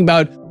talking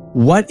about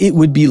what it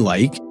would be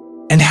like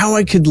and how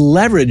I could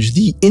leverage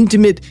the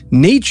intimate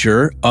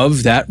nature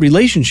of that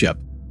relationship.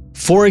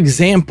 For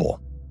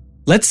example,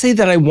 let's say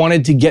that I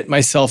wanted to get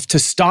myself to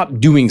stop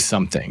doing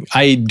something.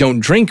 I don't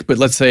drink, but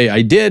let's say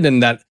I did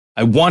and that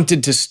I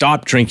wanted to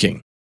stop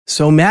drinking.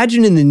 So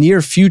imagine in the near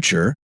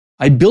future,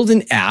 I build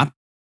an app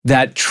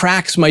that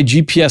tracks my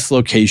GPS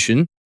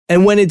location,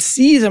 and when it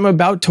sees I'm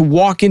about to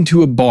walk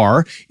into a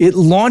bar, it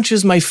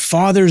launches my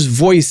father's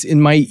voice in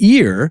my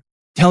ear,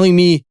 telling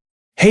me,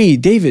 "Hey,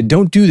 David,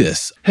 don't do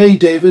this. Hey,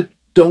 David,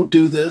 don't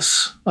do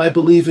this. I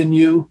believe in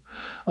you.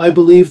 I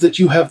believe that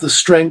you have the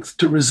strength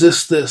to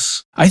resist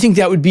this." I think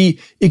that would be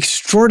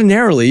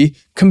extraordinarily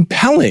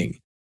compelling.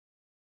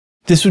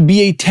 This would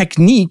be a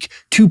technique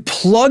to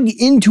plug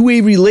into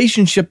a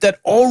relationship that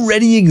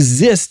already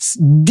exists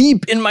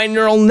deep in my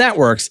neural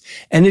networks,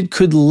 and it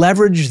could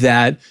leverage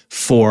that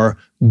for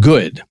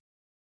good.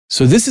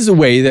 So this is a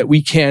way that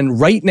we can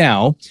right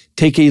now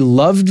take a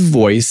loved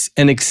voice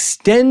and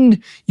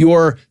extend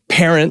your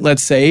parent,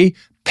 let's say,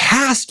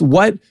 past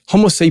what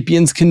Homo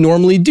sapiens can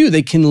normally do.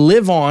 They can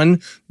live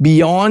on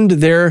beyond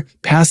their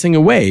passing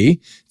away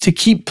to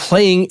keep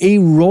playing a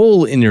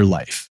role in your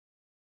life.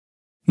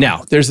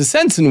 Now, there's a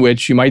sense in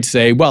which you might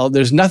say, well,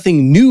 there's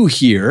nothing new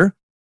here.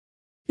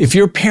 If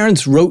your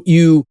parents wrote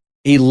you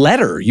a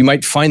letter, you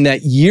might find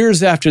that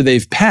years after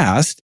they've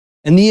passed,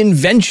 and the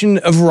invention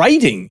of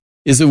writing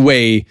is a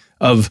way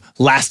of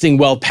lasting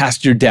well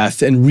past your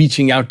death and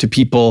reaching out to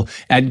people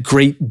at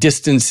great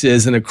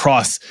distances and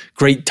across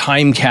great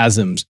time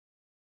chasms.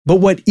 But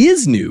what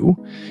is new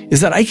is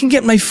that I can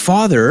get my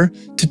father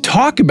to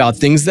talk about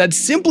things that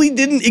simply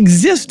didn't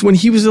exist when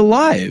he was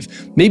alive.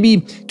 Maybe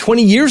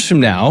 20 years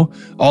from now,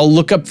 I'll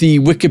look up the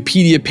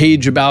Wikipedia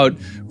page about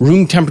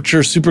room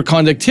temperature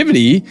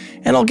superconductivity,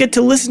 and I'll get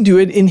to listen to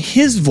it in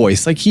his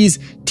voice, like he's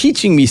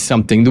teaching me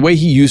something the way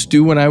he used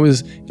to when I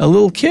was a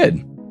little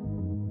kid.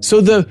 So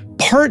the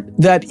part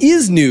that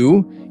is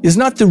new is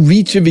not the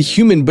reach of a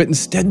human, but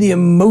instead the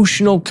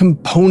emotional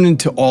component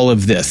to all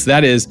of this.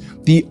 That is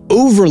the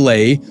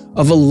overlay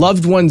of a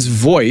loved one's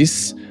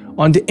voice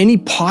onto any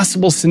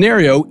possible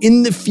scenario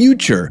in the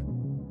future.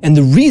 And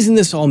the reason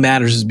this all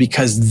matters is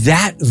because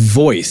that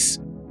voice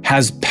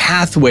has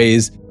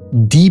pathways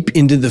deep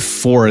into the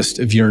forest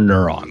of your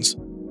neurons.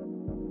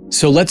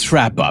 So let's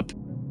wrap up.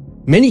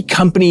 Many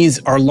companies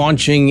are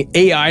launching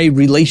AI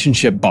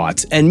relationship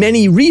bots, and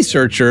many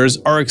researchers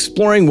are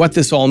exploring what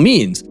this all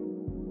means.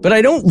 But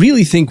I don't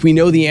really think we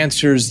know the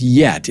answers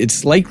yet.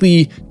 It's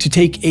likely to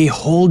take a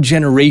whole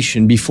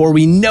generation before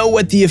we know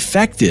what the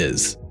effect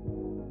is.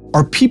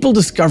 Are people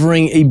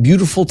discovering a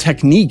beautiful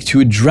technique to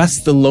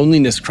address the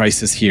loneliness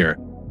crisis here?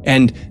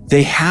 And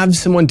they have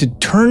someone to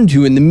turn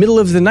to in the middle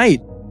of the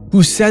night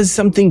who says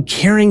something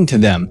caring to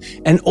them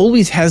and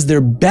always has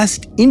their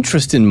best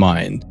interest in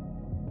mind?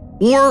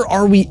 Or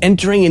are we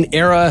entering an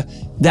era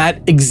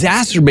that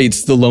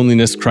exacerbates the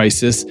loneliness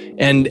crisis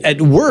and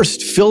at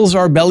worst fills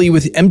our belly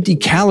with empty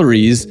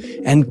calories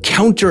and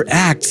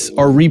counteracts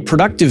our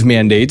reproductive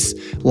mandates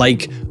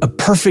like a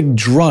perfect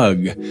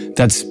drug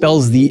that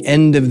spells the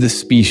end of the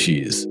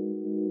species?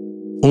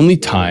 Only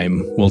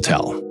time will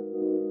tell.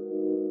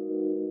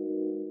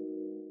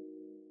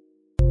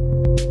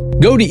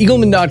 Go to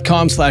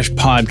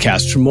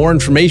eagleman.com/podcast for more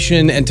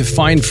information and to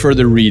find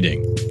further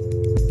reading.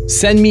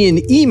 Send me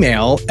an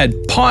email at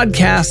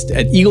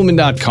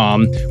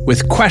podcast@eagleman.com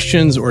with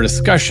questions or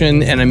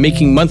discussion, and I'm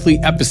making monthly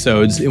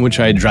episodes in which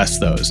I address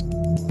those.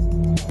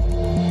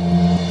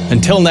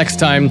 Until next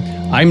time,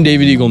 I'm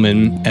David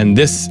Eagleman, and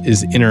this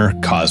is Inner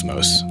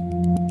Cosmos.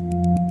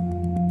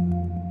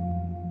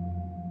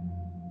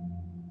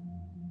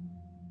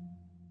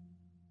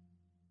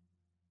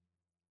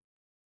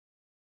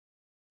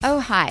 Oh,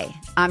 hi,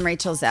 I'm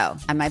Rachel Zoe,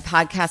 and my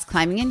podcast,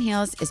 Climbing in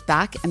Heels, is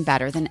back and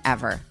better than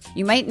ever.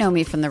 You might know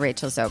me from the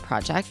Rachel Zoe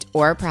Project,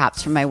 or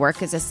perhaps from my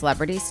work as a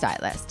celebrity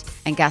stylist.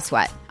 And guess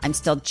what? I'm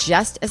still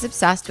just as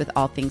obsessed with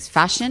all things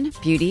fashion,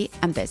 beauty,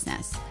 and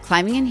business.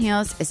 Climbing in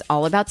Heels is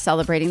all about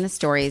celebrating the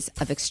stories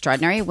of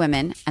extraordinary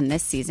women, and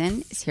this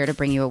season is here to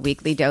bring you a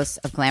weekly dose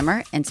of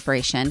glamour,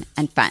 inspiration,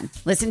 and fun.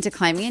 Listen to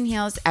Climbing in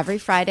Heels every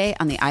Friday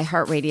on the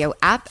iHeartRadio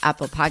app,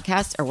 Apple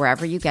Podcasts, or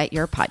wherever you get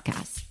your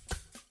podcasts.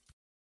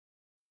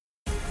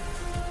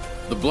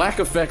 The Black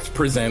Effect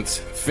presents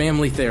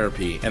Family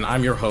Therapy, and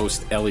I'm your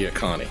host, Elliot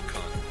Connie.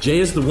 Jay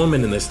is the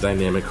woman in this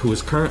dynamic who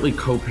is currently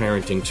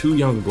co-parenting 2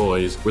 young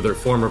boys with her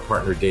former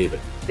partner,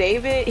 David.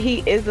 David,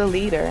 he is a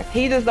leader.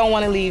 He just don't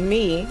want to leave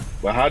me.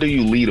 But how do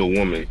you lead a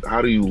woman?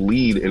 How do you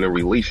lead in a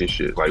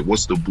relationship? Like,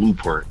 what's the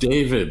blueprint?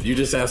 David, you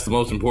just asked the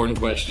most important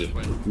question.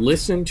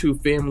 Listen to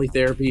Family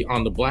Therapy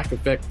on the Black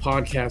Effect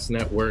Podcast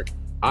Network,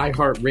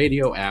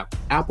 iHeartRadio app,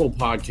 Apple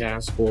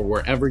Podcasts, or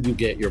wherever you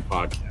get your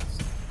podcasts.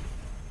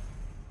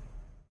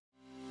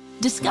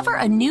 Discover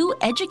a new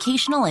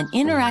educational and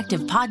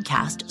interactive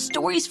podcast,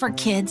 Stories for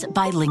Kids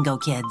by Lingo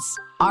Kids.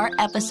 Our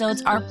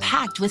episodes are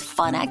packed with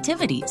fun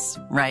activities.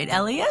 Right,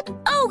 Elliot?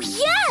 Oh,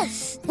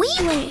 yes! We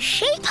went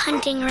shape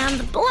hunting around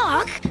the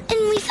block,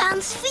 and we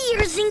found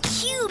spheres and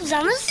cubes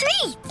on the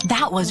street.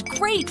 That was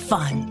great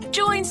fun.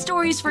 Join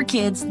Stories for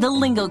Kids, the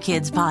Lingo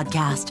Kids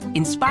podcast,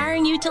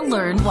 inspiring you to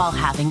learn while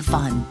having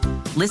fun.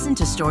 Listen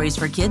to Stories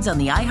for Kids on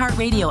the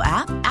iHeartRadio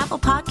app, Apple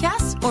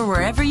Podcasts, or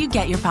wherever you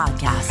get your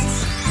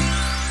podcasts.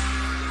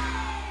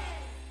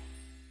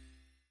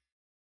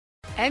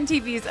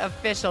 MTV's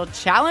official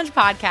Challenge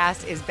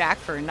podcast is back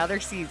for another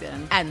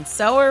season. And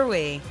so are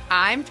we.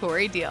 I'm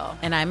Tori Deal.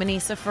 And I'm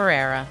Anissa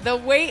Ferreira. The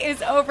wait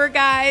is over,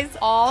 guys.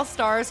 All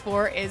Stars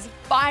 4 is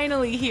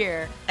finally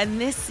here.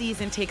 And this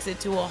season takes it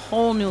to a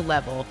whole new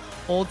level.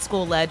 Old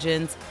school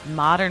legends,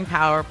 modern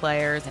power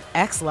players, and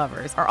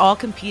ex-lovers are all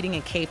competing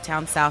in Cape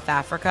Town, South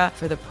Africa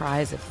for the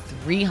prize of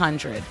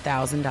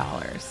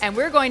 $300,000. And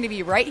we're going to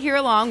be right here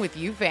along with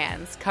you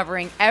fans,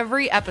 covering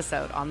every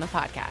episode on the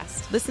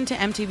podcast. Listen to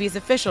MTV's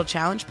official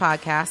Challenge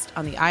podcast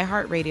on the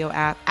iHeartRadio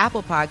app,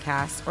 Apple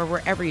Podcasts, or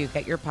wherever you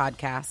get your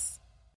podcasts.